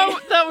you the mean?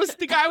 one that was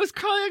the guy was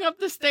crawling up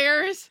the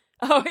stairs?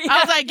 Oh yeah, I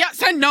was like, yeah,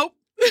 send nope.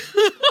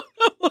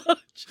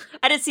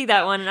 I did see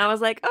that one, and I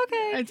was like,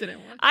 okay. I didn't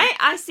watch.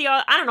 I see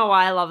all. I don't know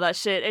why I love that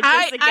shit. It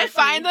just, it I gets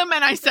find me. them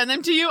and I send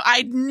them to you.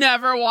 I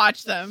never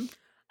watch them.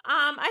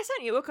 I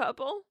sent you a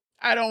couple.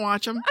 I don't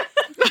watch them.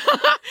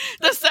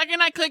 The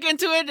second I click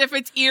into it, if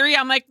it's eerie,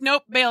 I'm like,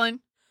 nope, bailing.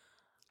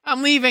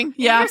 I'm leaving.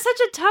 Yeah. You're such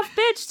a tough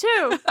bitch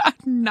too.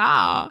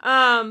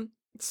 Nah.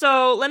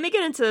 So let me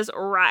get into this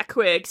right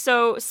quick.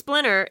 So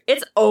Splinter,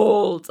 it's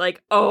old,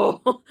 like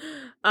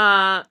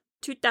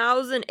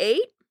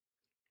 2008.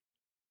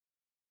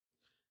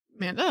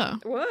 Amanda,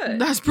 What?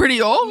 that's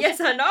pretty old. Yes,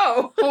 I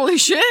know. Holy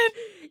shit.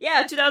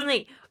 Yeah,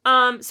 2008.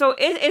 So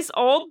it's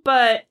old,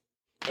 but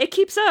it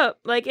keeps up.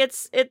 Like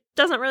it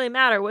doesn't really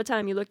matter what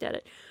time you looked at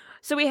it.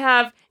 So we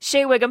have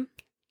Shea Wiggum.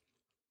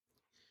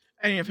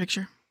 I need a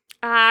picture.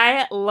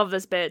 I love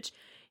this bitch.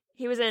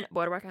 He was in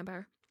Boardwalk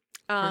Empire.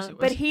 course he was.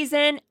 But he's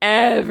in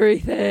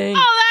everything.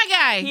 Oh, that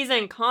guy. He's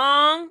in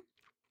Kong.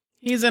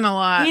 He's in a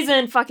lot. He's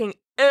in fucking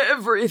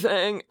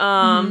everything.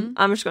 I'm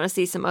just gonna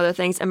see some other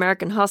things.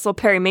 American Hustle,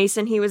 Perry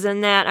Mason, he was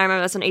in that. I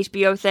remember that's an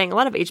HBO thing. A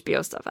lot of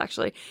HBO stuff,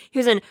 actually. He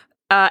was in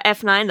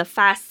F9, The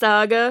Fast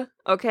Saga.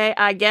 Okay,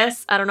 I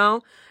guess. I don't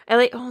know.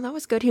 Oh, that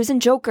was good. He was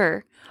in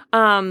Joker.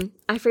 I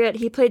forget.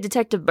 He played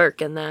Detective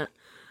Burke in that.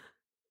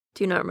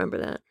 Do you not remember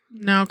that?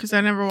 No, because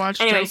I never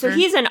watched Anyway, Joker. so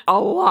he's in a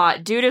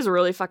lot. Dude is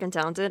really fucking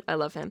talented. I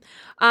love him.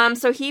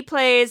 So he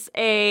plays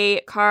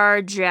a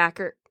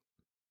carjacker.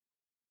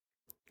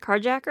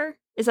 Carjacker?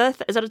 Is that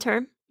a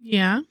term?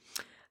 Yeah.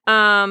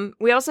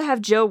 We also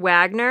have Joe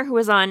Wagner, who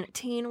was on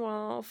Teen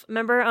Wolf.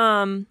 Remember,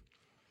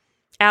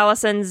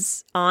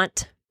 Allison's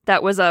aunt?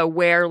 That was a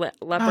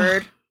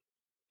leopard,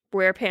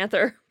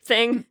 were-panther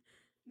thing.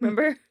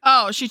 Remember?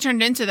 Oh, she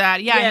turned into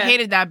that. Yeah, Yeah. I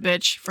hated that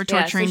bitch for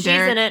torturing so she's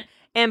Derek. in it.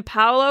 And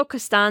Paolo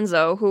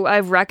Costanzo, who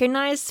I've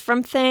recognized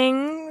from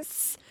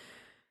things.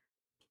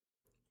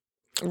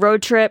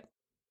 Road Trip,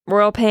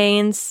 Royal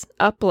Pains,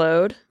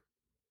 Upload.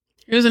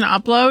 He was an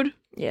Upload.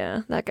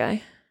 Yeah, that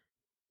guy.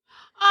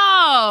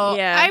 Oh,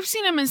 Yeah. I've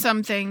seen him in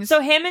some things.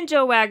 So him and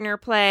Joe Wagner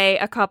play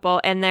a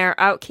couple, and they're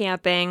out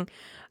camping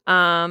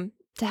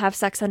to have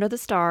sex under the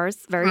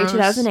stars. Very Gross.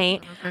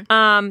 2008.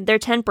 Okay. Their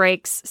tent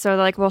breaks, so they're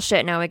like, well,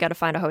 shit, now we got to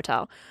find a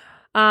hotel.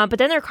 But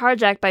then they're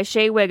carjacked by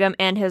Shea Wiggum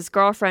and his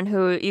girlfriend,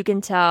 who you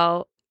can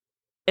tell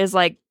is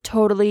like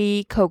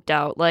totally coked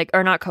out,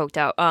 or not coked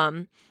out,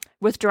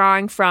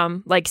 withdrawing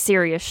from like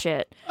serious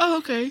shit. Oh,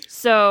 okay.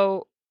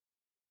 So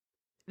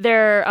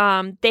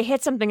they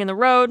hit something in the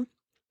road.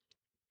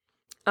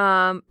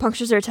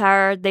 Punctures their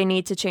tire. They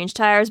need to change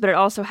tires, but it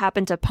also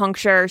happened to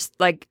puncture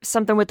like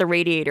something with the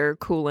radiator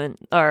coolant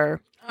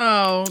or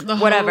the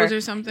whatever hose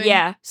or something.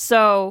 Yeah.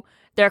 So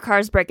their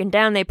car's breaking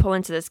down. They pull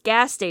into this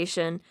gas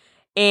station,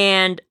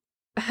 and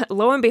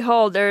lo and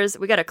behold,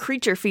 we got a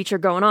creature feature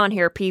going on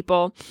here,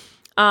 people.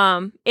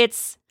 It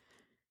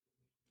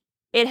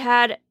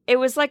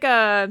was like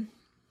not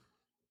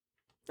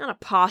a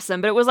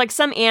possum, but it was like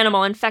some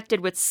animal infected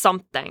with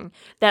something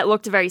that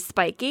looked very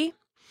spiky.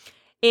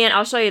 And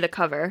I'll show you the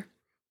cover.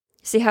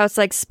 See how it's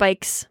like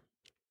spikes?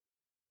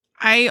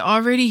 I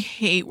already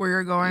hate where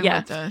you're going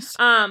with this.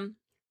 And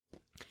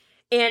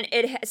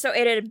it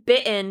had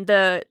bitten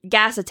the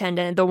gas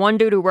attendant, the one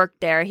dude who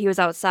worked there. He was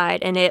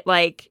outside, and it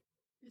like...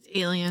 It's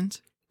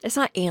aliens. It's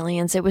not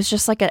aliens. It was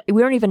just like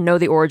we don't even know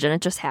the origin.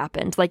 It just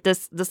happened. Like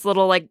this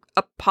little like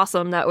a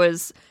possum that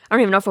was... I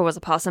don't even know if it was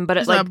a possum, but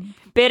it like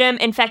bit him,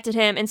 infected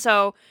him. And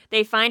so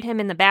they find him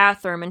in the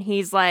bathroom, and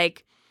he's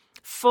like...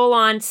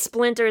 full-on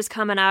splinters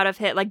coming out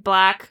of it, like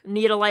black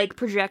needle-like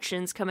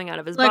projections coming out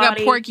of his body. Like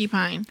a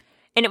porcupine.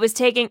 And it was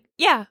taking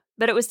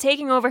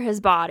over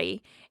his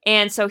body.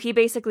 And so he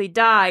basically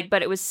died,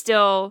 but it was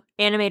still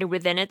animated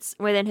within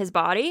his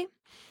body.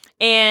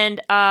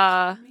 And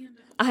I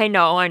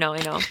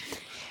know.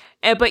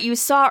 But you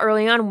saw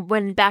early on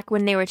when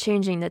they were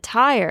changing the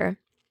tire,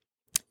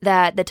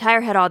 that the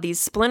tire had all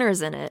these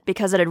splinters in it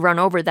because it had run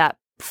over that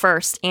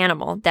first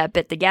animal that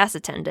bit the gas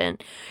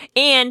attendant,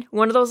 and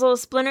one of those little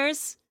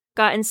splinters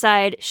got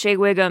inside Shea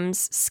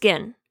Wiggum's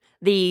skin,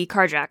 the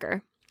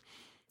carjacker.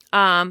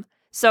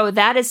 So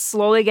that is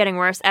slowly getting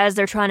worse as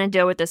they're trying to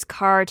deal with this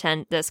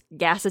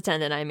gas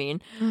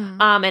attendant.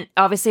 And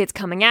obviously it's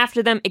coming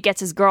after them. It gets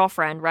his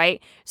girlfriend,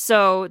 right?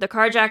 So the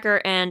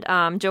carjacker and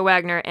Joe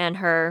Wagner and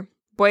her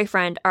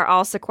boyfriend are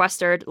all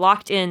sequestered,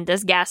 locked in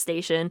this gas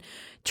station,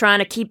 trying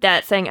to keep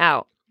that thing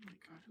out.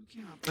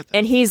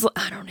 And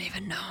I don't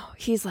even know.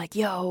 He's like,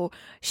 yo,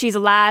 she's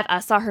alive. I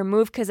saw her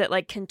move because it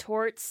like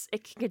contorts.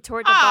 It can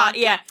contort the body.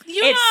 Yeah.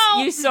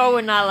 You so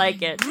would not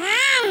like it.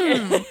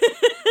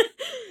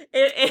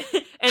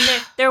 And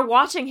they're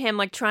watching him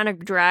like trying to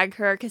drag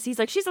her because he's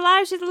like, she's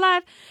alive.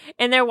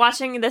 And they're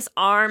watching this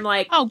arm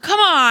like, oh, come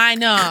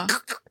on.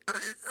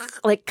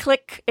 Like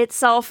click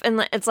itself,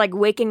 and it's like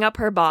waking up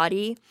her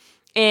body.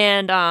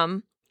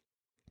 And,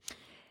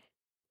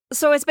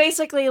 so it's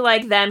basically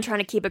like them trying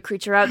to keep a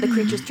creature out. The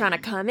creature's trying to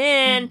come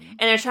in, and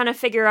they're trying to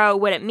figure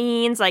out what it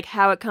means, like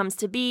how it comes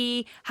to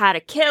be, how to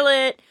kill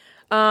it.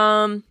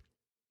 I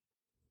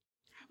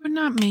would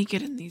not make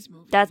it in these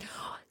movies. That's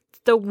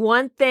the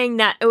one thing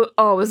that it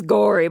was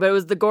gory,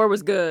 but the gore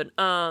was good.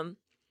 I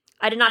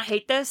did not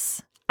hate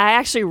this. I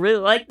actually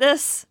really liked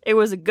this. It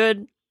was a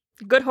good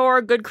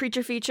horror, good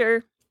creature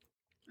feature.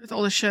 It's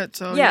all the shit,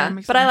 so yeah, it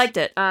makes but sense. I liked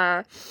it.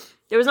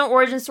 There was no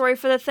origin story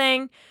for the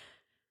thing,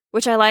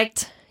 which I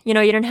liked. You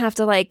know, you didn't have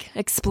to, like,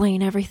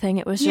 explain everything.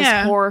 It was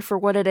just horror for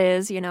what it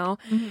is, you know?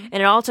 Mm-hmm.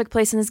 And it all took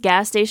place in this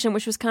gas station,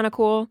 which was kind of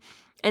cool.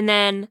 And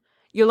then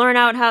you learn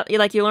how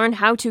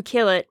to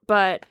kill it.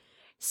 But,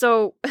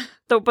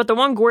 the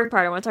one gory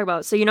part I want to talk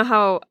about. So, you know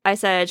how I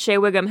said Shea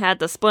Wiggum had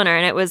the splinter,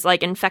 and it was,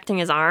 like, infecting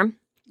his arm?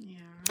 Yeah.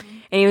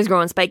 And he was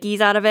growing spikies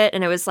out of it,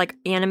 and it was, like,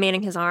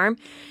 animating his arm.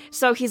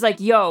 So he's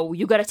like, yo,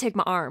 you gotta take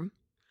my arm.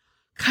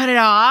 Cut it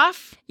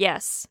off?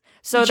 Yes.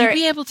 So would you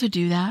be able to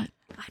do that?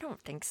 I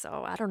don't think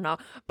so. I don't know.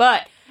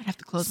 But I'd have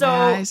to close my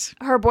eyes.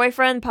 Her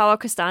boyfriend, Paulo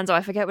Costanzo,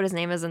 I forget what his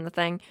name is in the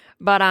thing,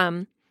 but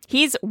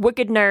he's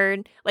wicked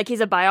nerd. Like, he's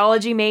a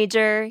biology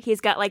major.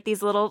 He's got like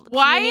these little...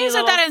 Why is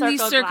it that in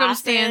these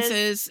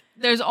circumstances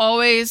there's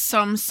always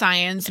some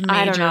science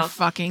major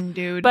fucking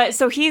dude? But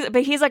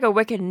he's like a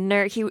wicked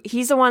nerd.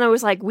 He's the one that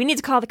was like, we need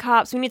to call the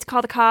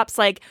cops.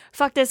 Like,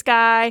 fuck this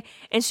guy.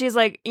 And she's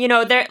like, you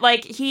know, they're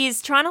like,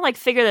 he's trying to like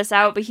figure this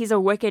out, but he's a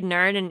wicked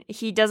nerd and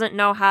he doesn't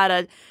know how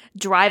to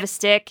drive a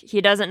stick.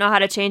 He doesn't know how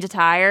to change a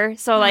tire.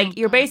 So like,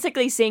 you're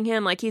basically seeing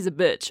him like he's a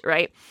bitch,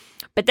 right?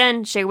 But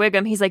then Shea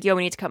Wiggum, he's like, yo,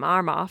 we need to cut my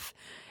arm off.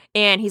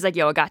 And he's like,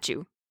 yo, I got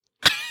you.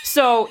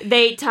 So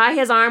they tie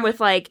his arm with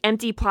like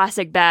empty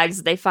plastic bags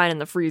that they find in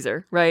the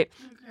freezer, right?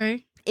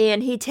 Okay.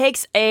 And he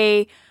takes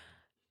a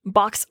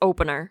box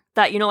opener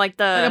that, you know, like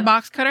a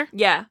box cutter?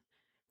 Yeah.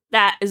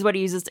 That is what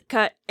he uses to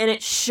cut. And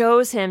it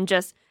shows him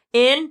just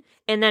in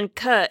and then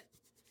cut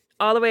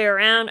all the way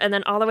around and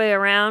then all the way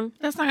around.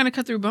 That's not going to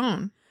cut through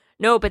bone.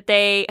 No, but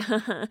they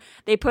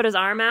put his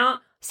arm out,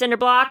 cinder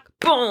block,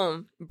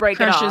 boom, break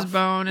it off. Crush his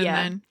bone and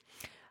then...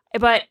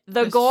 But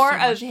the gore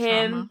of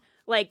him,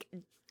 like,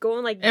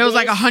 going like it was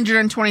like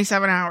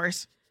 127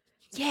 hours.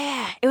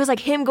 Yeah, it was like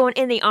him going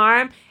in the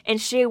arm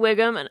and Shea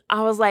Wiggum, and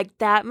I was like,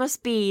 that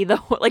must be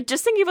like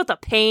just thinking about the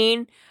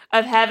pain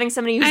of having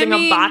somebody using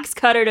a box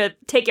cutter to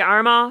take your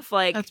arm off.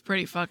 Like that's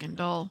pretty fucking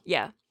dull.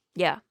 Yeah,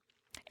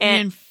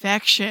 and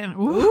infection.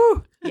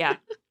 Ooh. Yeah,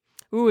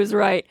 ooh is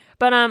right.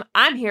 But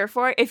I'm here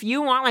for it. If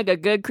you want like a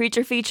good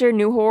creature feature,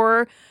 new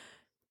horror,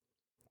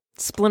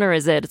 Splinter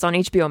is it. It's on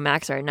HBO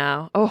Max right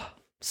now. Oh,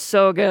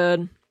 so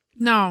good.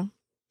 No.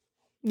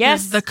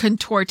 Yes, the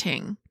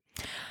contorting.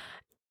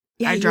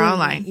 Yeah, I draw a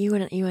line. You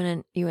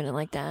wouldn't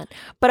like that.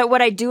 But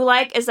what I do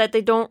like is that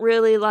they don't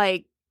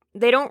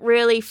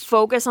really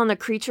focus on the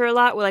creature a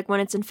lot. Like when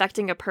it's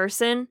infecting a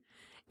person,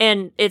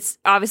 and it's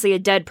obviously a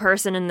dead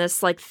person, and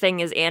this like thing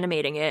is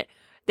animating it.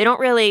 They don't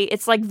really.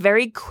 It's like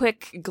very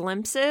quick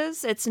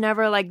glimpses. It's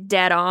never like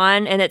dead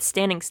on, and it's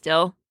standing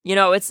still. You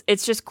know, it's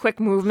just quick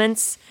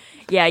movements.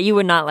 Yeah, you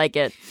would not like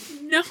it.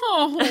 No.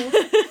 So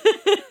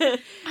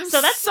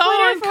that's so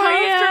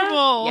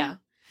uncomfortable. Yeah.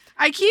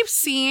 I keep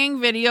seeing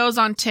videos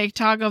on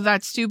TikTok of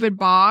that stupid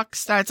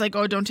box that's like,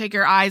 oh, don't take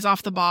your eyes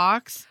off the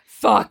box.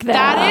 Fuck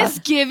that. That is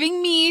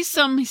giving me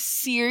some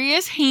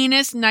serious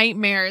heinous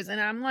nightmares. And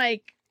I'm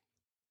like,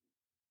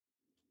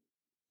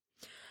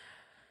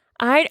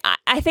 I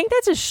think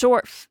that's a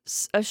short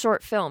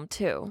film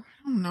too.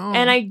 I don't know.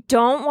 And I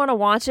don't want to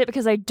watch it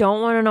because I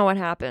don't want to know what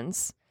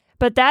happens.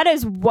 But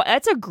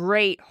that's a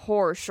great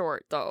horror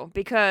short though,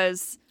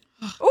 because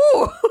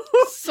ooh,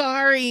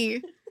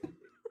 sorry.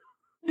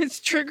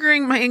 It's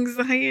triggering my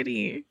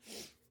anxiety.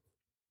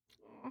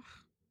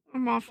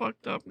 I'm all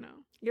fucked up now.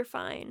 You're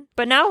fine.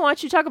 But now I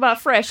want you to talk about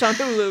Fresh on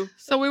Hulu.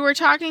 So we were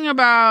talking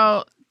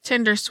about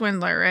Tinder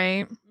Swindler,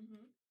 right? Mm-hmm.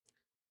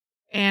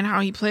 And how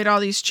he played all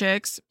these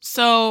chicks.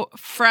 So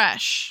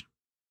Fresh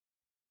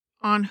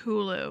on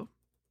Hulu.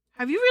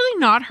 Have you really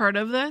not heard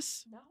of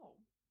this? No.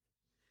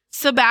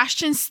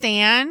 Sebastian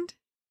Stan,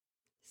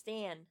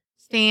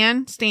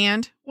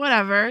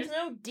 whatever. There's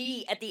no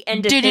D at the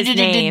end of his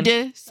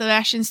name.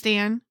 Sebastian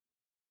Stan.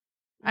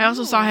 I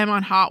also saw him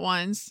on Hot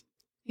Ones.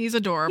 He's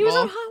adorable. He was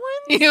on Hot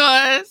Ones? He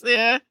was,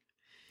 yeah.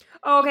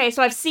 Okay,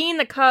 so I've seen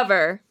the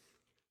cover.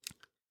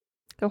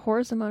 The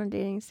horrors of modern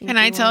dating scene. Can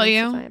I tell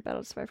you?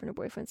 Battle to survive from your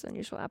boyfriend's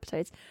unusual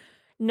appetites.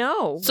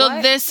 No. So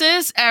what? this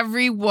is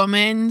every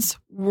woman's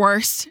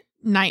worst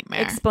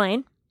nightmare.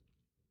 Explain.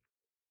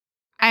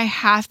 I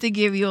have to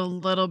give you a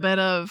little bit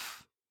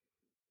of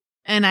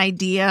an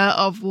idea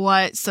of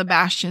what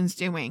Sebastian's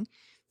doing.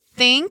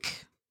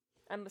 Think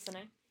I'm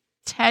listening.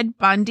 Ted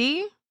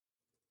Bundy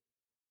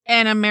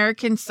and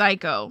American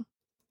Psycho.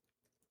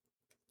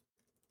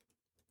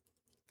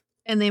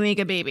 And they make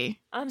a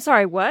baby. I'm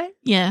sorry, what?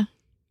 Yeah.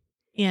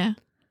 Yeah.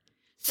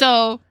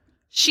 So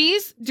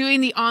she's doing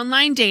the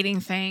online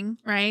dating thing,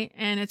 right?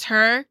 And it's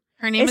her.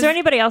 Her name is there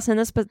anybody else in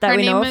this but that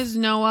we know? Her name is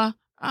Noah.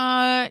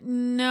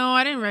 No,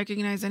 I didn't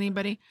recognize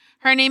anybody.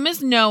 Her name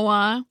is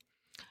Noah.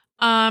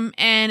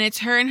 And it's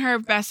her and her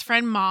best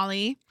friend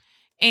Molly.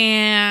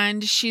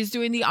 And she's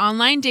doing the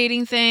online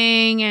dating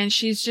thing. And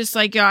she's just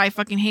like, yo, I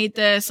fucking hate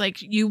this. Like,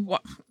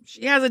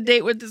 she has a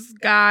date with this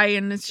guy.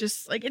 And it's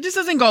just like, it just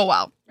doesn't go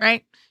well,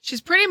 right?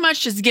 She's pretty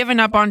much just given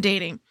up on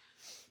dating.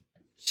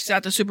 She's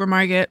at the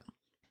supermarket.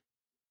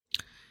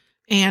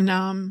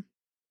 And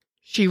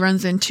she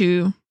runs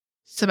into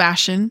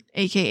Sebastian,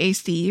 aka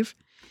Steve,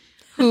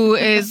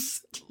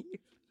 who's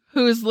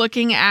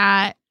looking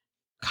at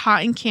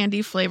cotton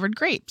candy flavored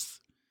grapes.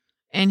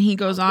 And he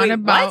goes on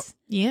about what?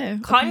 Yeah.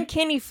 Cotton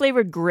candy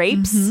flavored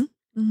grapes?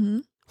 Mm-hmm.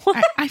 Mm-hmm.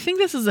 I think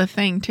this is a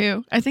thing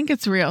too. I think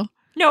it's real.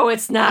 No,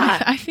 it's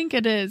not. I think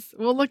it is.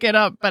 We'll look it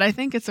up, but I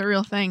think it's a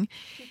real thing.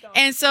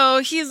 And so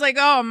he's like,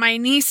 oh, my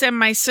niece and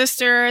my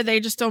sister, they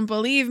just don't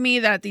believe me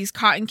that these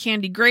cotton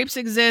candy grapes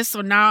exist.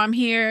 So now I'm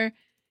here.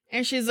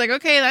 And she's like,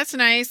 okay, that's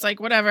nice. Like,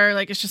 whatever.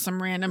 Like, it's just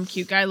some random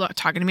cute guy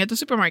talking to me at the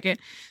supermarket.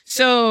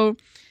 So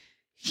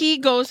he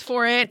goes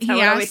for it. That's how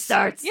it always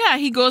starts. Yeah,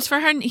 he goes for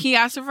her. He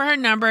asks her for her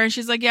number. And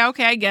she's like, yeah,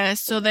 okay, I guess.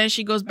 So then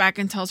she goes back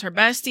and tells her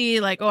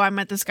bestie, like, oh, I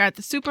met this guy at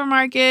the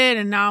supermarket.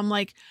 And now I'm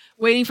like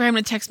waiting for him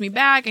to text me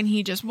back. And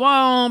he just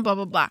won't, blah,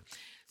 blah, blah.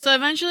 So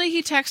eventually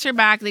he texts her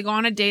back. They go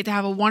on a date. They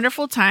have a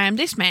wonderful time.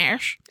 They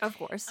smash. Of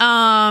course.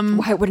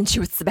 Why wouldn't you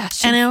with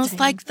Sebastian? And it was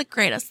like the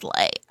greatest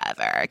light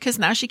ever. Because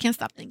now she can't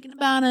stop thinking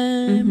about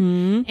him.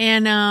 Mm-hmm.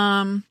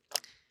 And,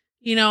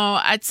 you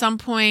know, at some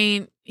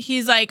point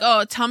he's like,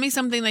 oh, tell me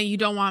something that you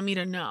don't want me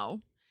to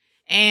know.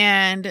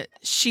 And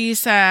she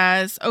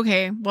says,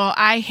 okay, well,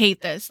 I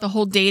hate this. The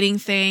whole dating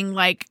thing.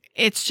 Like,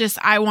 it's just,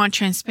 I want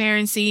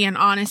transparency and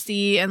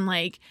honesty and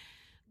like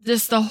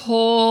just the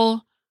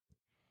whole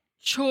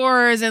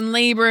chores and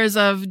labors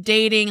of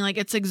dating. Like,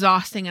 it's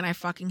exhausting and I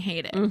fucking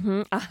hate it.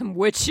 Mm-hmm. I'm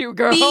with you,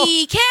 girl.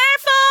 Be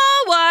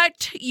careful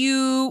what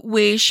you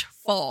wish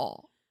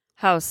for.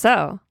 How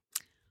so?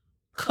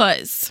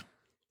 'Cause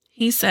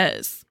he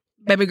says,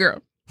 baby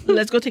girl,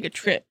 let's go take a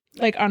trip.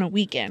 Like on a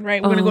weekend,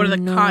 right? We're going to go to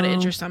the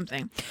cottage or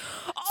something.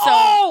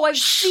 Oh, I've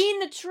seen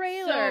the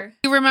trailer. So,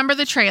 you remember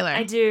the trailer?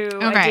 I do.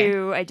 Okay.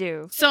 I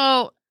do.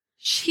 So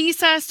he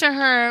says to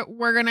her,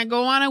 we're going to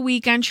go on a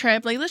weekend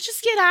trip. Like, let's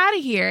just get out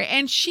of here.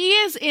 And she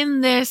is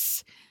in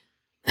this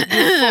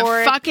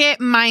Fuck it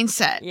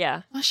mindset.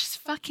 Yeah. Let's just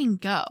fucking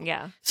go.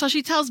 Yeah. So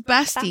she tells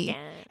Bestie, Fuck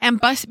it. and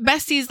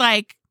Bestie's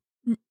like,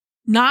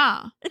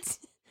 nah,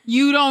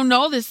 you don't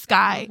know this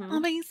guy. Mhm. Oh,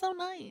 but he's so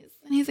nice.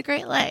 And he's a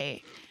great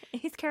lay.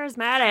 He's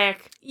charismatic.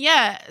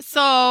 Yeah.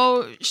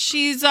 So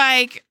she's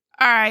like,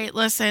 all right,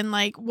 listen,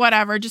 like,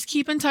 whatever. Just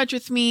keep in touch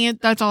with me.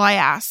 That's all I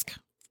ask.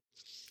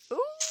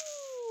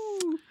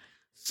 Ooh.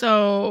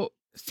 So,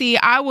 see,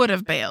 I would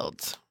have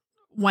bailed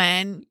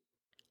when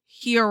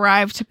he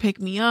arrived to pick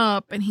me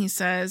up and he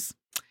says,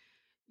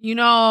 you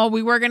know,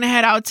 we were going to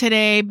head out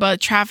today, but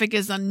traffic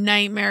is a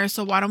nightmare.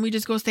 So why don't we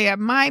just go stay at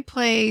my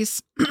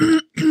place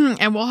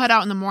and we'll head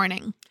out in the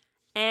morning.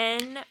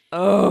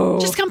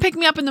 Just Just come pick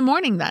me up in the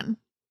morning then.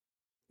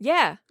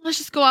 yeah. Let's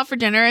just go out for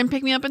dinner and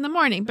pick me up in the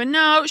morning. But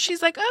no,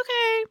 she's like,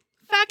 okay,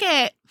 fuck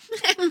it.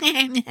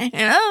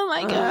 Oh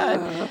my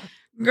God.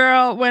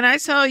 Girl, when I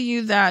tell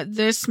you that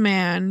this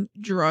man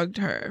drugged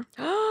her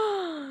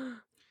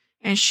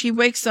and she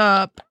wakes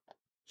up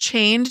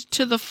chained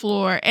to the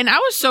floor. And I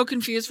was so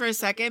confused for a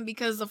second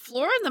because the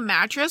floor and the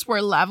mattress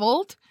were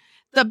leveled.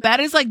 The bed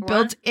is like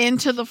built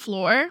into the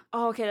floor.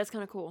 Oh, okay, that's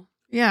kind of cool.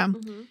 Yeah.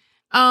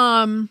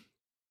 Mm-hmm.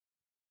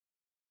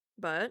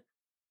 But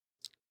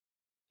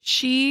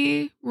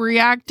She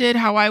reacted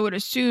how I would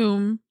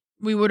assume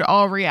we would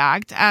all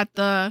react at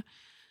the,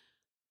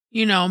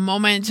 you know,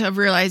 moment of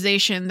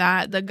realization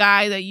that the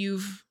guy that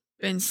you've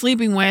been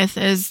sleeping with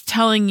is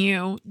telling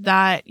you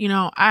that, you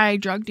know, I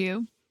drugged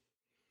you.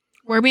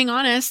 We're being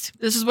honest.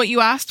 This is what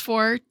you asked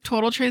for.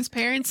 Total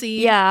transparency.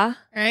 yeah,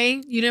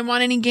 Right? You didn't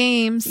want any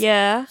games.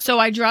 yeah. So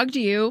I drugged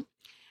you.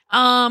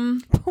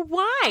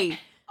 Why?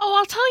 Oh,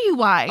 I'll tell you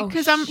why. Oh,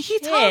 Because he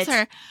tells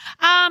shit.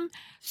 her.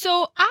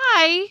 So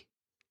I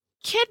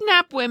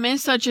kidnap women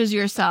such as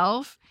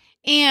yourself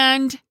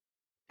and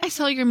I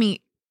sell your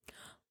meat.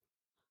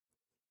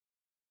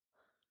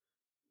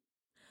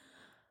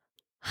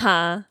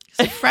 Huh?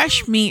 So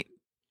fresh meat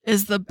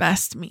is the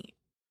best meat.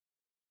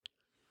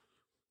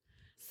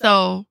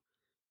 So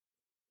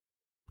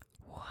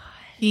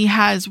he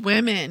has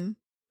women,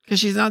 because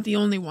she's not the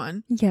only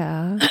one,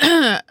 Yeah.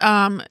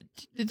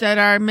 that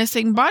are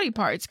missing body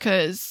parts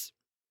because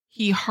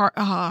he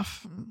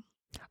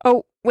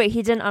Oh, wait,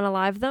 he didn't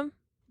unalive them?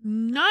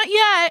 not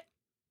yet.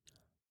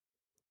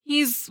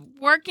 He's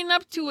working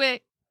up to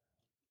it.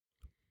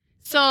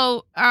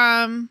 So,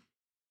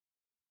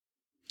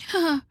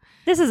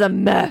 This is a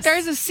mess.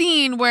 there's a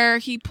scene where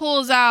he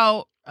pulls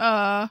out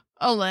a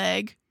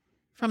leg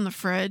from the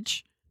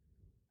fridge.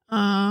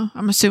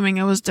 I'm assuming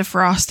it was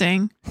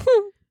defrosting.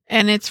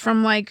 And it's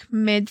from like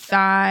mid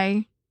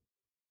thigh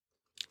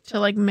to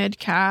like mid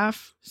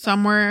calf,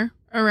 somewhere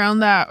around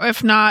that,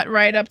 if not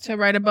right up to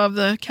right above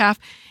the calf.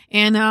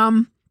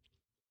 And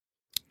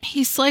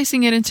he's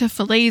slicing it into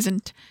fillets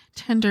and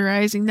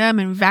tenderizing them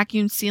and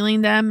vacuum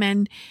sealing them.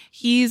 And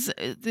he's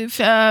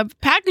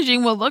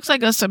packaging what looks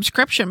like a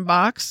subscription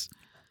box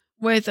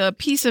with a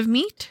piece of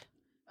meat,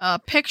 a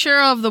picture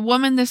of the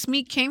woman this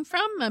meat came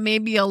from,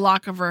 maybe a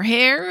lock of her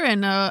hair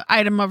and an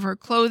item of her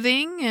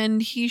clothing,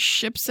 and he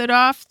ships it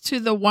off to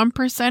the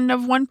 1%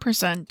 of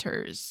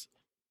 1%ers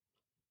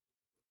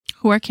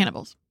who are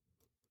cannibals.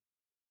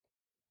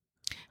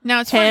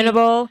 Now it's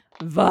Hannibal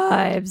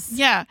vibes.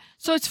 yeah.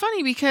 So it's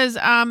funny because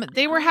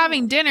they were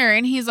having dinner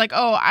and he's like,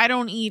 "Oh, I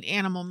don't eat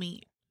animal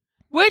meat."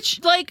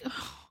 Which, like,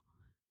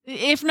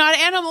 if not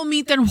animal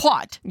meat, then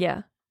what?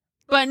 Yeah.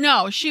 But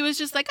no, she was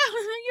just like,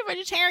 "Oh, you're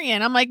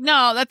vegetarian." I'm like,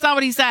 "No, that's not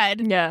what he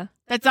said. Yeah.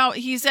 That's not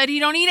he said. He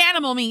don't eat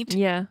animal meat."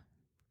 Yeah.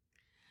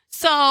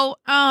 So,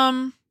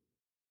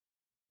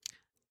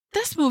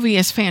 this movie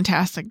is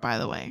fantastic, by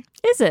the way.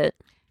 Is it?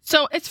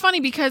 So it's funny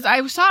because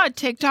I saw a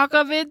TikTok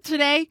of it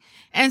today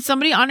and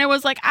somebody on there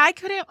was like, I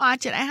couldn't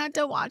watch it. I had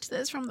to watch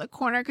this from the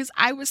corner because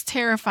I was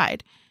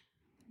terrified.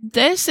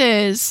 This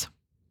is,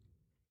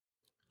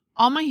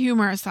 all my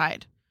humor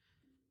aside,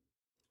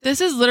 this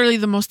is literally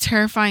the most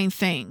terrifying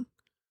thing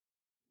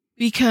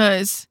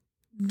because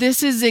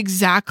this is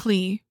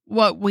exactly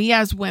what we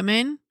as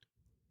women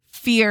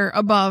fear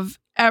above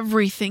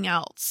everything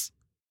else.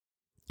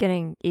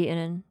 Getting eaten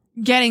and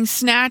Getting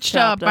snatched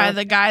up Chopped by up.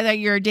 the guy that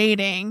you're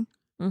dating.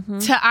 mm-hmm.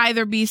 To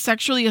either be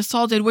sexually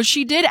assaulted, which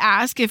she did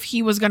ask if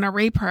he was going to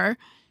rape her.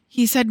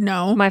 He said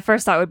no, My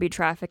first thought would be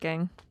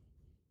trafficking.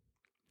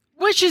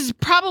 which is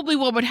probably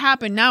what would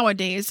happen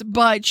nowadays,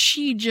 but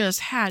she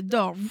just had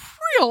the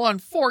real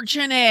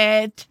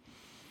unfortunate.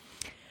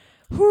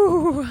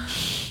 Whew.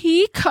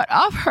 He cut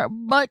off her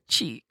butt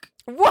cheek.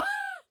 What?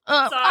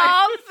 Of Sorry.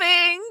 all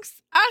things.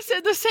 I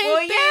said the same Well,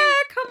 thing.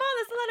 yeah, come on,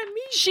 that's a lot of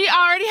meat. She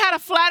already had a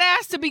flat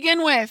ass to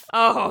begin with.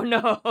 Oh,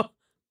 no.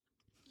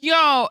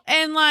 Yo,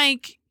 and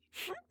like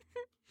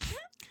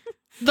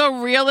the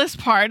realest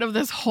part of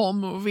this whole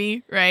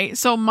movie, right?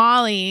 So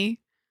Molly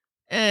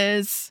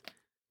is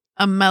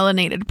a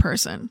melanated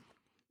person,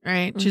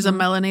 right? She's a Mhm.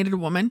 melanated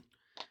woman.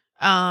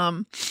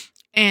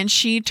 And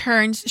she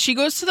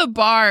goes to the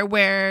bar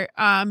where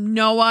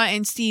Noah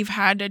and Steve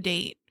had a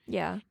date.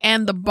 Yeah.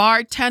 And the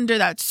bartender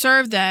that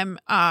served them,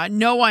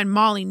 Noah and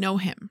Molly know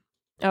him.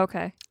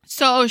 Okay.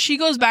 So she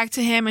goes back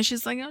to him and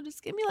she's like, oh,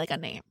 just give me like a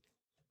name.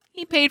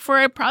 He paid for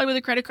it, probably with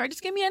a credit card.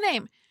 Just give me a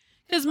name.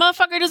 Because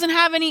motherfucker doesn't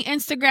have any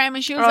Instagram.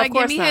 And she was like,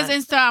 give me his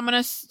Insta.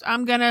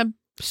 I'm gonna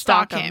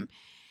stalk him.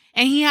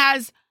 And he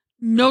has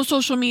no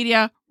social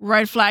media,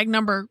 red flag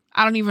number.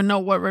 I don't even know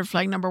what red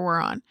flag number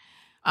we're on.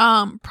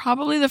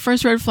 Probably the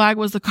first red flag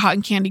was the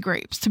cotton candy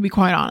grapes, to be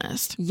quite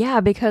honest. Yeah,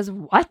 because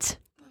what? What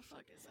the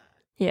fuck is that?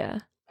 Yeah.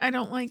 I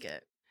don't like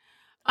it.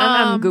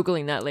 I'm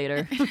Googling that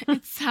later.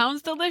 It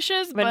sounds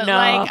delicious, but no.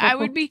 like I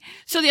would be.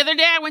 So the other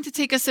day I went to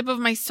take a sip of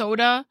my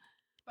soda,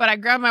 but I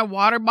grabbed my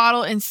water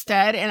bottle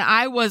instead, and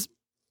I was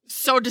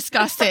so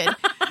disgusted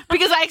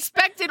because I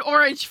expected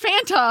orange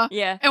Fanta,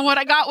 Yeah. and what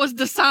I got was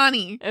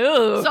Dasani.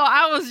 Ooh. So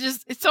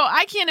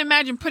I can't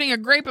imagine putting a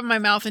grape in my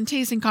mouth and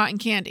tasting cotton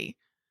candy.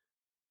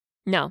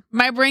 No.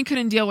 My brain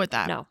couldn't deal with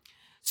that. No.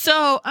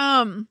 So,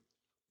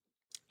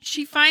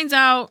 she finds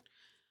out,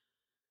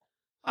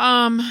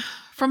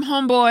 from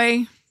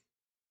homeboy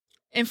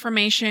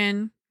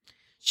information.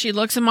 She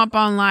looks him up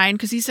online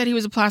because he said he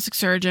was a plastic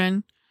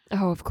surgeon.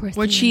 Oh, of course.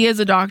 Which he is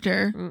a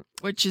doctor,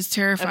 which is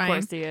terrifying. Of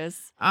course he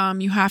is.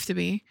 You have to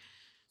be.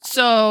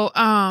 So,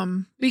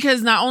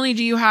 because not only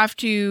do you have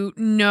to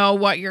know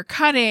what you're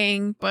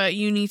cutting, but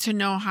you need to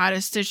know how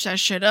to stitch that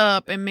shit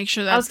up and make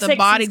sure that the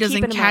body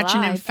doesn't catch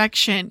an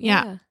infection.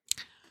 Yeah.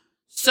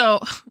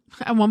 So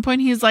at one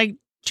point he's like,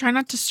 try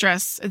not to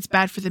stress. It's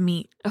bad for the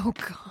meat. Oh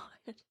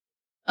God.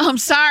 I'm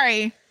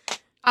sorry.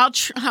 I'll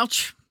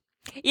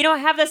You know, I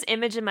have this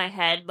image in my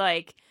head,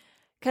 like,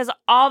 because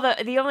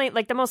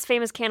the most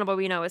famous cannibal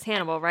we know is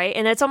Hannibal, right?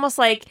 And it's almost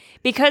like,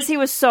 because he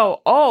was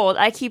so old,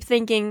 I keep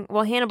thinking,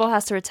 well, Hannibal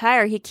has to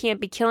retire. He can't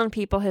be killing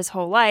people his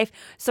whole life.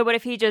 So what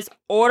if he just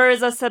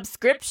orders a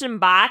subscription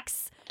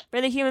box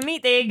for the human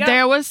meat? There you go.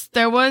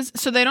 There was,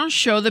 so they don't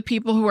show the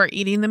people who are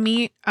eating the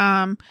meat,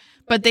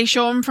 but they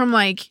show them from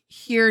like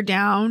here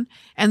down,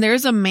 and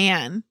there's a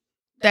man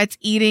that's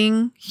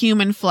eating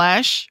human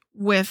flesh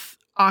with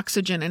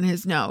oxygen in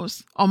his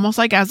nose, almost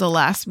like as a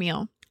last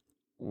meal.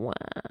 Wow.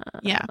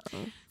 Yeah.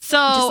 So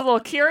just a little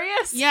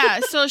curious. Yeah.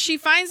 So she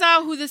finds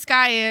out who this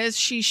guy is.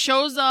 She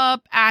shows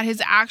up at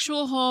his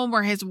actual home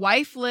where his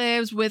wife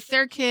lives with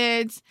their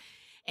kids.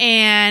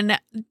 And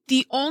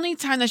the only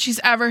time that she's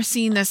ever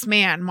seen this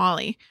man,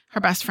 Molly, her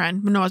best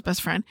friend, Noah's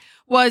best friend,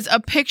 was a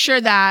picture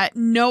that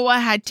Noah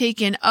had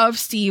taken of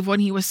Steve when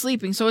he was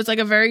sleeping. So it's like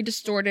a very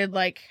distorted,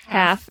 like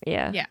half.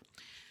 Yeah. Yeah.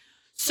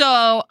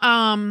 So,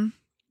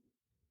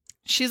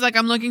 she's like,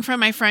 I'm looking for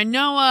my friend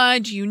Noah.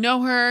 Do you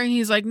know her? And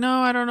he's like,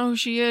 no, I don't know who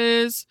she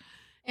is.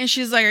 And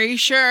she's like, are you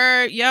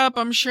sure? Yep,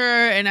 I'm sure.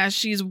 And as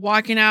she's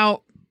walking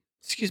out,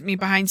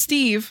 behind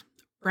Steve,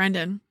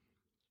 Brandon,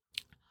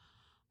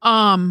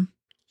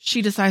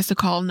 she decides to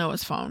call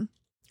Noah's phone.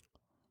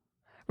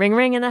 Ring,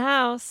 ring in the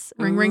house.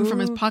 Ring, ring from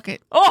his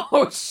pocket.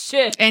 Oh,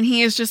 shit. And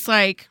he is just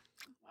like,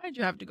 why'd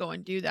you have to go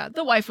and do that?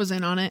 The wife was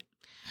in on it.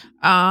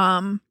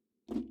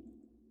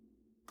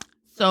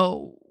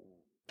 So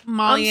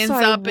Molly ends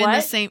up in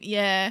the same,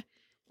 yeah.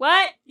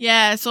 What?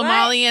 Yeah, so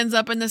Molly ends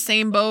up in the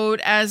same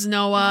boat as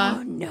Noah.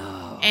 Oh,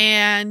 no.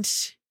 And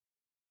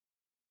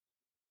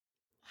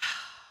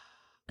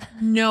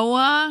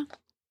Noah,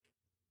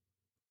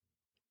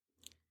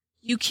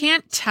 you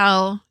can't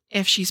tell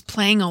if she's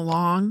playing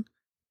along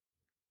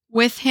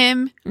with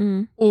him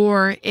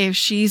or if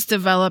she's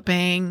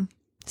developing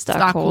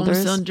Stockholm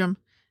syndrome.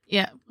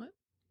 Yeah.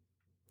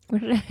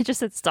 What did I just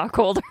said?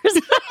 Stockholders.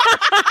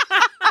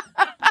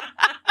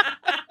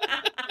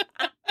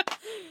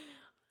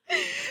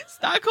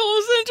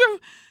 Stockholm syndrome.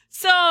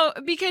 So,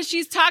 because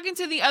she's talking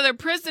to the other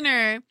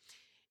prisoner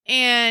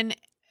and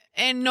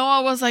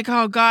Noah was like,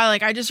 oh God,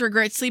 like I just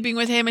regret sleeping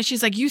with him. And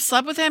she's like, you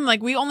slept with him?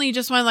 Like we only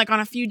just went like on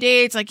a few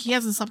dates. Like he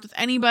hasn't slept with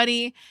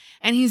anybody.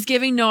 And he's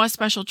giving Noah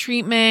special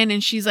treatment.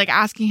 And she's like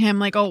asking him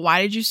like, oh,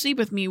 why did you sleep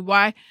with me?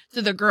 Why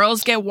do the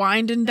girls get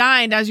wined and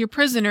dined as your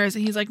prisoners?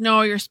 And he's like,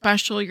 no, you're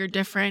special. You're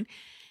different.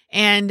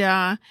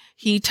 And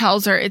he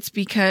tells her it's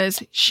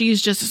because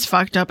she's just as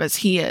fucked up as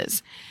he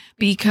is.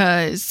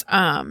 Because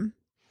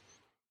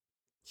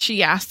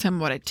she asked him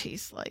what it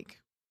tastes like.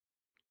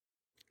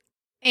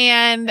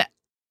 And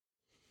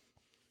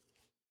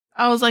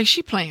I was like,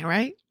 she playing,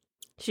 right?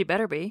 She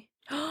better be.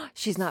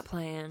 She's not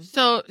playing.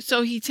 So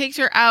he takes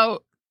her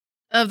out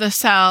of the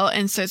cell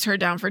and sits her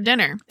down for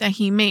dinner that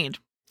he made.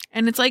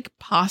 And it's like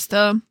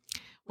pasta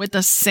with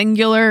a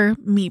singular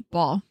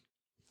meatball.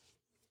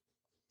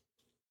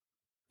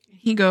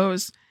 He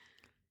goes,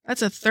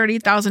 that's a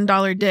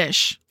 $30,000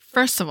 dish.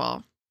 First of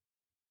all,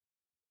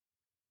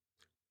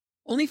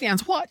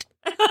 OnlyFans what?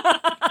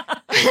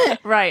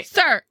 Right.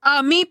 Sir,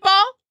 a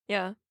meatball?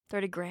 Yeah.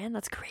 30 grand?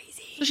 That's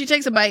crazy. So she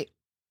takes a bite.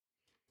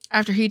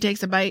 After he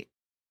takes a bite.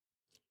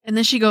 And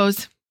then she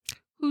goes,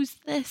 who's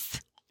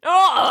this?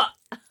 Oh!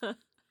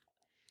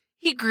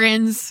 He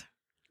grins.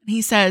 And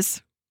he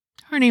says,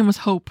 her name was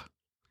Hope.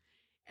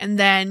 And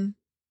then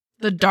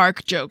the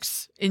dark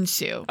jokes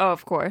ensue. Oh,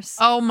 of course.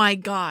 Oh my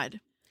God.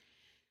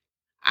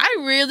 I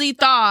really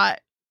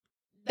thought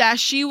that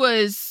she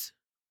was...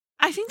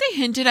 I think they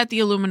hinted at the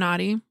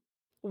Illuminati.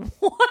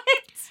 What?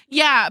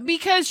 Yeah,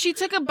 because she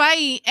took a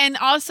bite and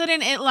all of a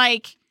sudden it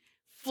like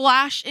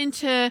flashed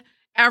into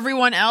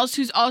everyone else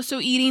who's also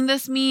eating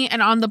this meat.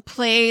 And on the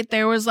plate,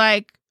 there was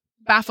like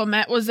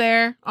Baphomet was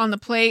there on the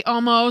plate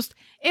almost.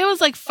 It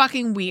was like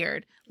fucking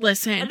weird.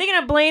 Listen. Are they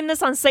going to blame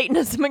this on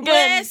Satanism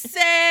again?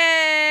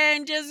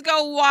 Listen. Just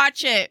go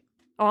watch it.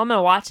 Oh, I'm going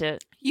to watch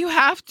it. You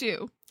have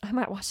to. I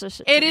might watch this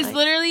shit It tonight. is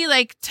literally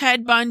like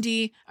Ted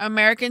Bundy,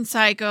 American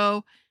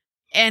Psycho,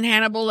 and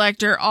Hannibal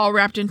Lecter all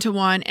wrapped into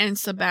one. And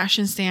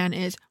Sebastian Stan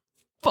is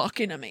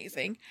fucking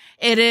amazing.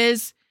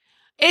 It's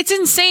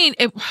insane.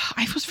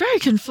 I was very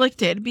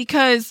conflicted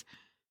because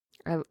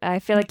I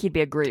feel like he'd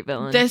be a great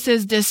villain. this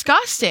is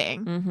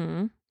disgusting,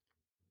 Mm-hmm.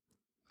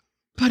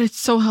 but it's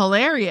so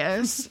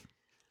hilarious.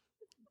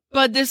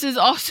 But this is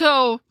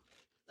also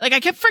like I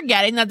kept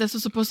forgetting that this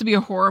was supposed to be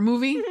a horror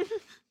movie.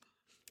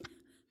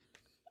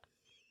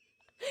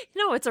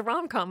 No, it's a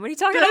rom-com. What are you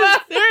talking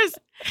about?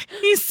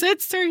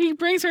 He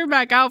brings her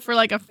back out for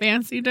like a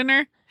fancy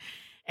dinner,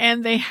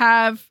 and they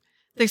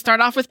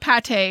start off with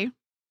pate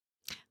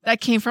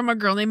that came from a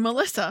girl named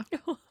Melissa.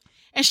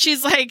 And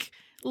she's like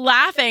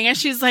laughing and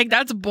she's like,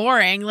 that's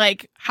boring.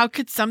 Like, how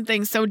could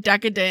something so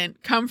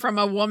decadent come from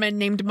a woman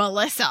named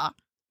Melissa?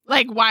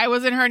 Like, why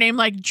wasn't her name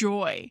like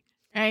Joy?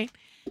 Right.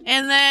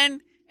 And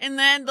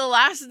then the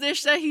last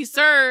dish that he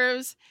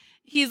serves,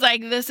 he's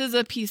like, this is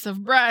a piece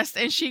of breast.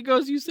 And she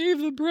goes, you save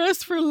the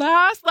breast for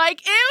last?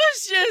 Like, it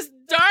was just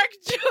dark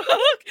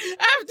joke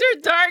after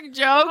dark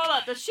joke.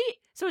 Hold up. Is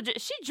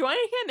she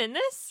joining him in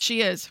this?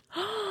 She is.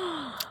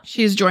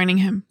 She is joining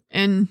him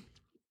in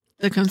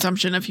the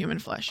consumption of human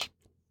flesh.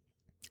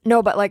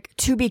 No, but like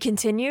to be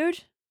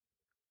continued?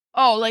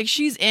 Oh, like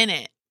she's in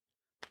it.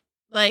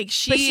 Like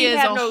she is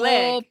had a no whole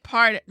leg.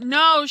 part.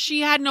 No, she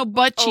had no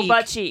butt cheek. Oh,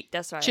 butt cheek.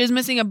 That's right. She was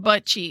missing a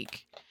butt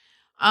cheek.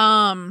 With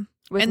And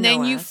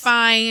then no you ass.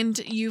 find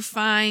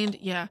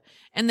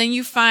and then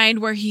you find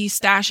where he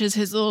stashes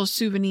his little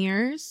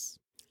souvenirs.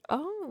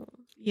 Oh.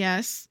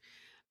 Yes.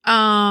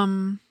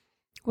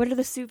 What are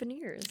the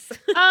souvenirs?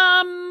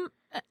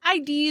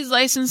 IDs,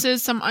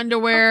 licenses, some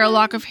underwear, a Okay,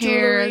 lock of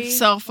hair, jewelry.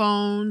 cell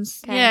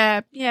phones.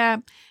 Okay. Yeah.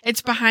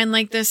 It's behind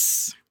like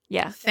this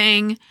Yeah.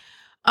 thing.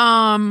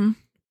 Where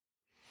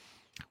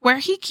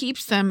he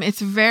keeps them,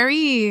 it's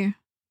very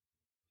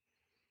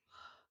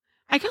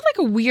I got like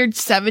a weird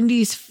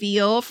 70s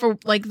feel for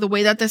like the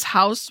way that this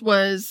house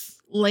was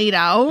laid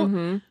out,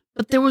 Mm-hmm.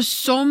 but there was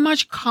so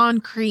much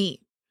concrete.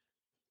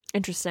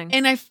 Interesting.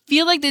 And I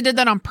feel like they did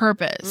that on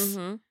purpose.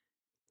 Mm-hmm.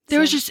 There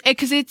was just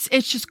because it's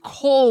just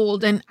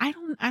cold and I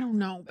don't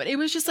know, but it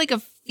was just like a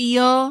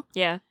feel.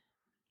 Yeah.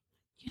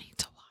 You need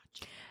to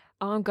watch.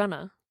 Oh, I'm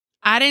gonna.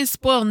 I didn't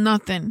spoil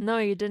nothing. No,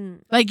 you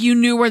didn't. Like you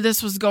knew where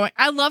this was going.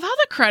 I love how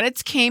the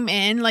credits came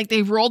in. Like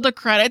they rolled the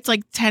credits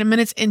like 10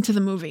 minutes into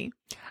the movie.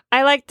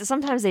 I like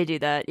sometimes they do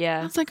that. I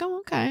Yeah. was like, oh,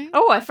 okay.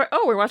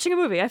 Oh, we're watching a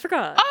movie. I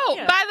forgot. Oh,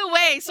 Yeah. by the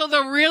way, so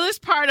the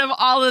realest part of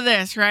all of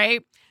this,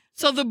 right?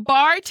 So the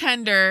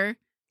bartender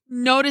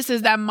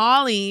notices that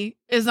Molly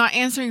is not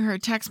answering her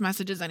text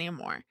messages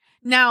anymore.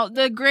 Now,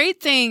 the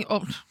great thing,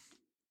 I'm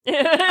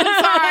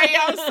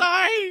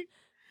sorry.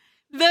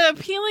 The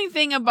appealing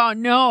thing about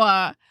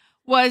Noah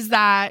was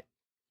that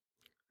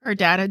her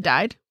dad had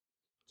died.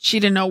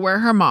 She didn't know where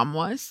her mom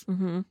was.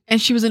 Mm-hmm.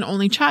 And she was an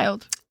only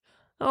child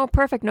Oh,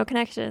 perfect. No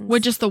connections.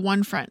 with just the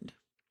one friend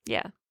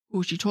Yeah.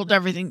 who she told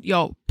everything.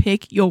 Yo,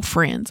 pick your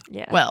friends.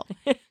 Yeah. Well,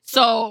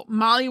 so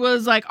Molly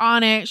was like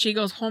on it. She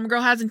goes,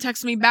 homegirl hasn't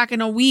texted me back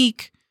in a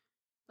week.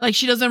 Like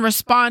she doesn't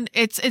respond.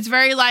 It's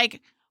very like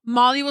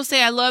Molly will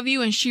say, I love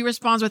you. And she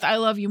responds with, I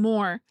love you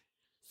more.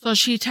 So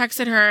she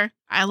texted her,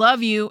 I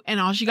love you. And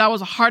all she got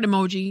was a heart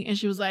emoji. And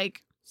she was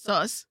like,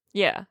 sus.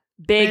 Yeah.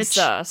 Big Bitch.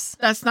 sus.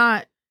 That's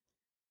not.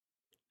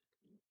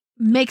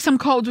 Make some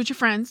codes with your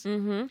friends.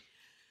 Mm-hmm.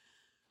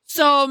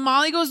 So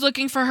Molly goes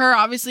looking for her,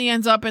 obviously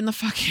ends up in the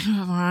fucking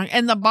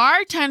and the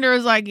bartender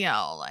is like,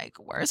 yo, like,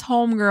 where's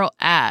homegirl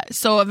at?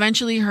 So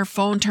eventually her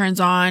phone turns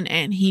on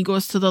and he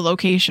goes to the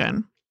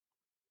location.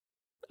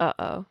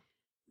 Uh-oh.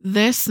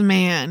 This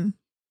man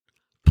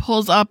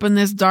pulls up in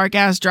this dark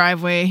ass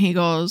driveway. He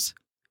goes,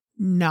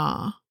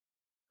 nah.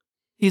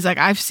 He's like,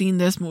 I've seen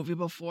this movie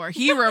before.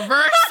 He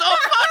reversed so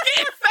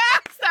fucking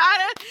fast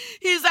at it.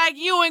 He's like,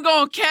 you ain't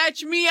gonna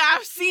catch me.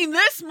 I've seen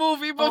this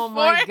movie before. Oh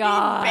my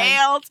God. He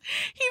bailed.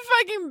 He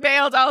fucking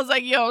bailed. I was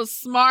like, yo,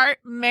 smart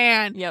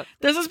man. Yep.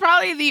 This is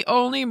probably the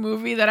only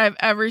movie that I've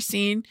ever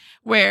seen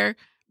where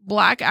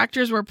black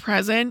actors were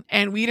present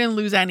and we didn't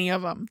lose any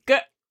of them.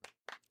 Good.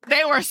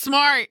 They were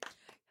smart.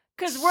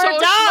 Because we're So dumb.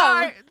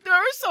 smart. They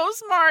were so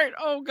smart.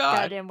 Oh, God.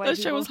 Goddamn white That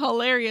shit people. was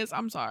hilarious.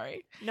 I'm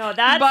sorry. No,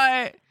 that's...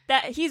 But...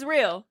 that he's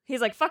real.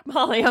 He's like, fuck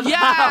Molly. I'm Yeah,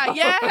 out.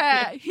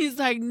 yeah. He's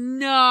like,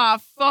 nah,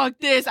 fuck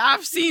this.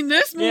 I've seen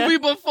this movie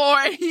before.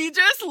 And he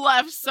just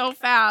left so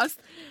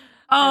fast.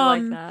 I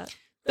like that.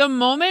 The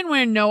moment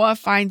when Noah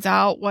finds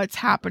out what's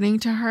happening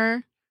to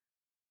her,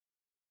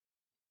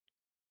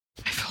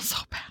 I feel so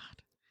bad.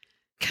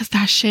 Because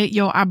that shit,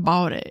 yo, I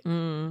bought it.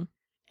 Mm.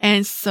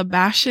 And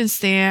Sebastian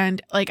Stan,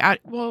 like,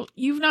 well,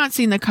 you've not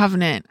seen The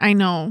Covenant. I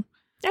know.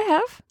 I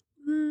have.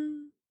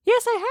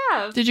 Yes, I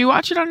have. Did you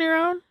watch it on your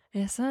own?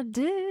 Yes, I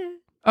did.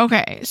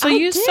 Okay, so I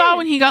you saw did.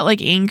 when he got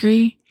like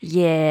angry,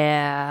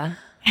 Yeah.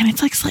 and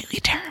it's like slightly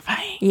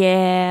terrifying.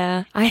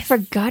 Yeah. I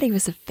forgot he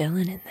was a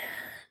villain in that.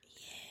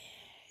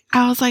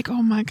 I was like,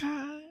 oh my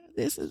god,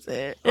 this is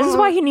it. This is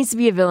why he needs to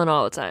be a villain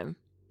all the time.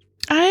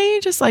 I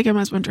just like him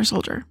as Winter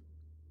Soldier.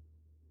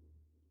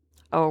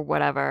 Oh,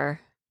 whatever.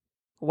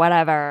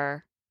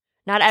 Whatever.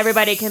 Not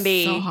everybody can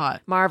be So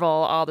hot. Marvel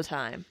all the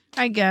time.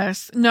 I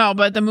guess. No,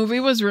 but the movie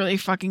was really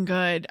fucking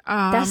good.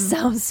 That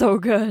sounds so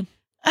good.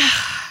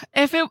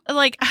 If it,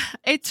 like,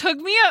 it took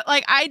me,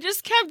 like, I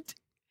just kept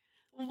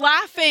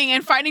laughing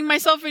and finding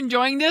myself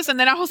enjoying this, and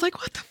then I was like,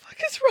 what the fuck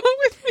is wrong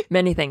with me?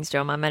 Many things,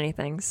 Joma. Many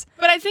things.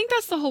 But I think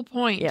that's the whole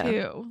point, Yeah.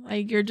 too.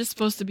 Like, you're just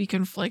supposed to be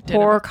conflicted.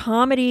 Horror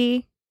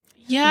comedy.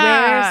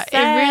 Yeah, it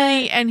Where's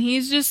really, and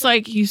he's just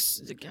like,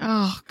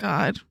 oh,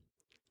 God.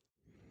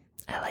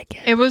 I like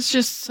it. It was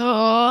just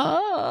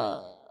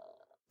so...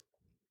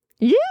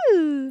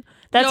 You.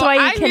 That's No, why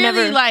you I can really,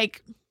 never.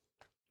 like,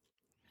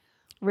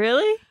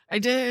 Really? I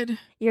did.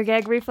 Your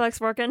gag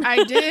reflex working?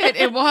 I did.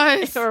 It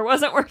was. Or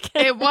wasn't working?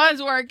 It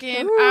was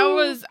working.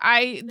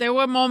 Ooh. There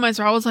were moments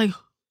where I was like,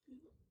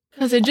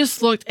 because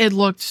it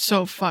looked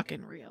so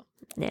fucking real.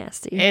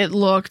 Nasty. It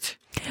looked,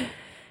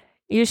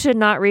 You should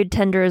not read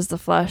Tender as the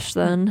Flesh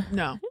then.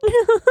 no.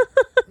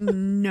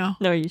 No.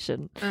 No, you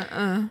shouldn't.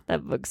 Uh-uh.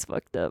 That book's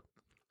fucked up.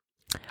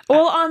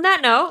 Well, on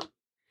that note,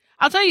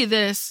 I'll tell you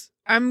this.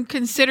 I'm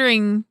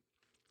considering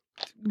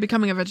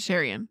becoming a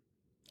vegetarian.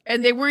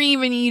 And they weren't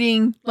even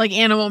eating, like,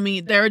 animal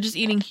meat. They were just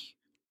eating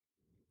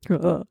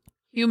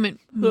human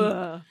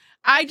meat.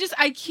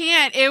 I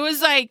can't. It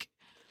was like,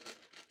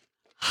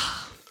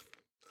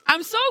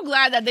 I'm so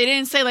glad that they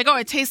didn't say, like, oh,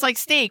 it tastes like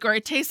steak or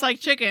it tastes like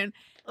chicken.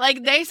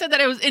 Like, they said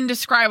that it was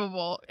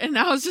indescribable. And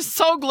I was just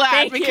so glad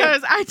Thank you.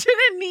 because I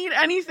didn't need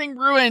anything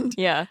ruined.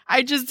 Yeah.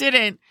 I just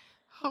didn't.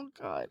 Oh,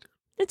 God.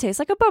 It tastes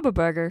like a Bubba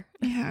Burger.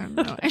 Yeah,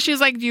 no. And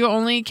she's like, do you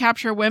only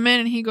capture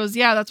women? And he goes,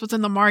 yeah, that's what's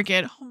in the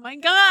market. Oh, my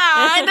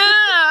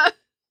God.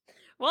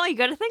 Well, you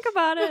got to think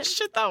about That it.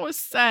 shit that was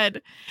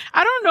said.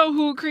 I don't know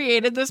who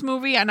created this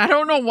movie, and I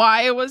don't know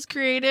why it was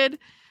created.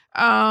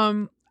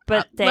 But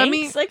let thanks,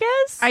 me- I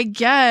guess. I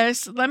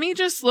guess. Let me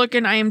just look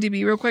in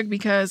IMDb real quick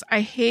because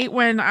I hate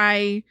when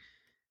I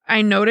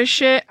notice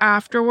shit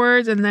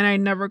afterwards and then it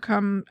never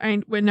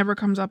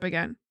comes up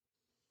again.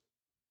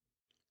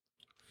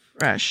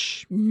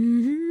 Fresh.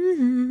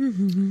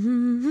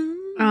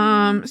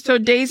 So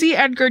Daisy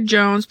Edgar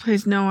Jones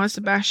plays Noah,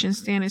 Sebastian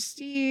Stan is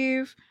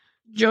Steve,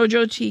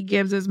 Jojo T.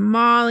 Gibbs is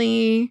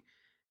Molly,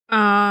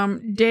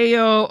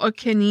 Deo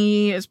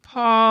Okini is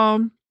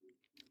Paul.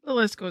 The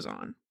list goes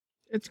on.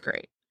 It's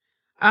great.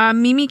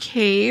 Mimi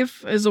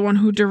Cave is the one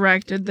who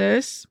directed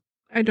this.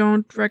 I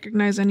don't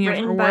recognize any of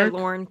her Written by work.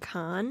 Lauren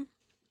Kahn.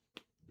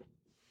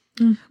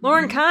 Mhm.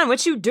 Lauren Kahn,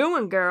 what you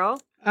doing, girl?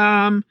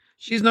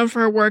 She's known for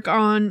her work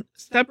on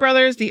Step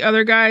Brothers, The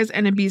Other Guys,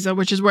 and Ibiza,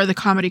 which is where the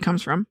comedy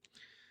comes from.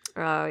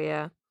 Oh,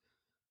 yeah.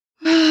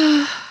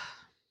 Let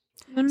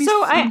me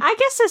So see. I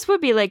guess this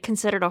would be like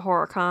considered a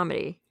horror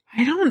comedy.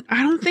 I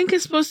don't think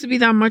it's supposed to be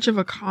that much of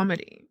a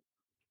comedy.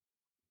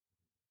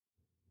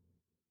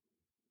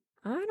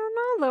 I don't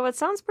know though. It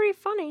sounds pretty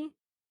funny.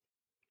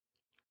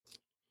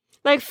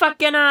 Like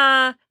fucking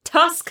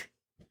Tusk.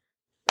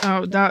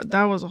 Oh,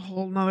 that was a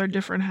whole nother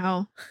different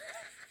hell.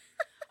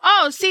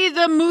 Oh, see,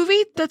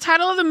 the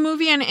title of the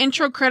movie and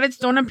intro credits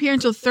don't appear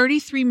until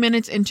 33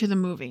 minutes into the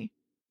movie.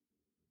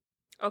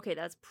 Okay,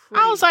 that's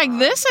pretty. I was like, far.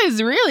 this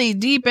is really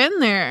deep in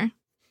there.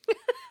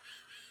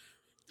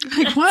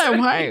 Like,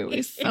 why are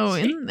we so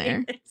in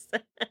there?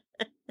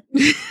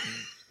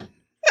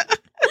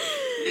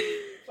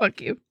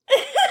 Fuck you.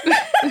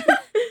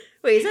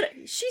 Wait, is that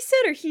she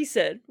said or he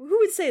said? Who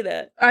would say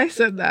that? I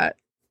said that.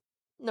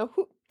 No,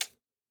 who?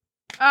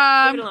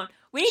 Leave it alone.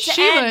 We need to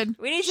she end. would.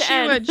 We need to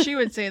end. She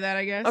would say that,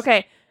 I guess.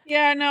 Okay.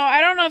 Yeah, no,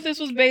 I don't know if this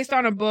was based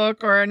on a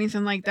book or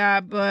anything like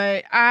that,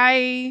 but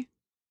I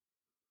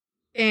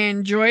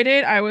enjoyed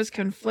it. I was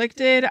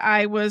conflicted.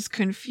 I was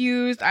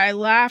confused. I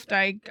laughed.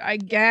 I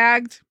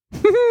gagged.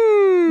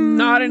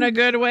 Not in a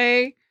good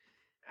way.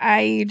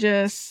 I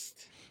just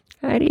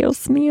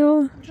Adios,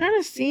 mio. I'm trying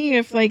to see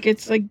if like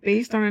it's like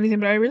based on anything,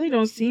 but I really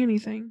don't see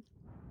anything.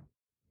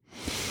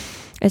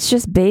 It's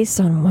just based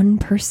on one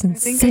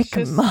person's I think sick it's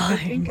just,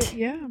 mind.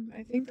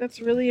 I think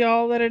that's really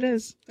all that it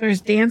is.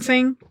 There's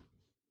dancing.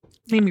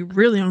 Made me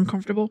really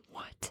uncomfortable.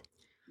 What?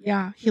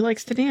 Yeah, he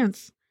likes to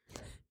dance.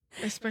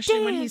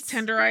 Especially when he's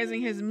Dance.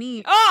 tenderizing his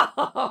meat.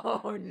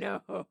 Oh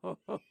no!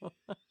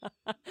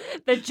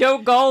 The Joe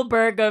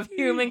Goldberg of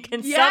human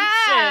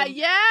consumption.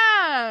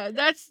 Yeah.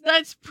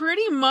 That's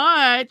pretty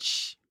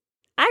much.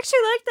 I actually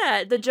like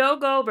that. The Joe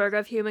Goldberg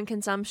of human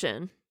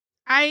consumption.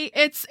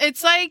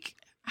 It's like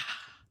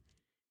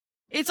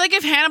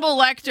if Hannibal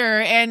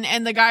Lecter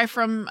and the guy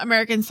from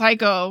American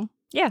Psycho.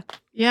 Yeah.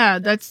 Yeah,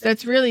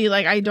 that's really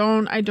like I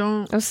don't I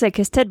was say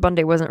because Ted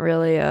Bundy wasn't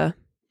really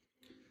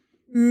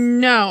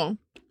No.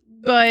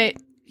 But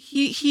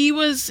he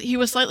was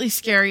slightly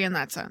scary in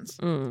that sense.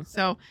 Mm.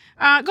 So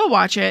go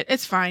watch it.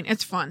 It's fine.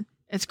 It's fun.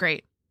 It's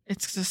great.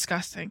 It's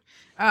disgusting.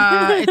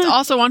 It's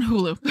also on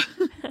Hulu.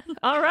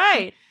 All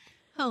right.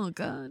 Oh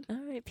God.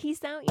 All right.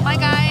 Peace out, y'all. Bye,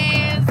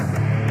 guys.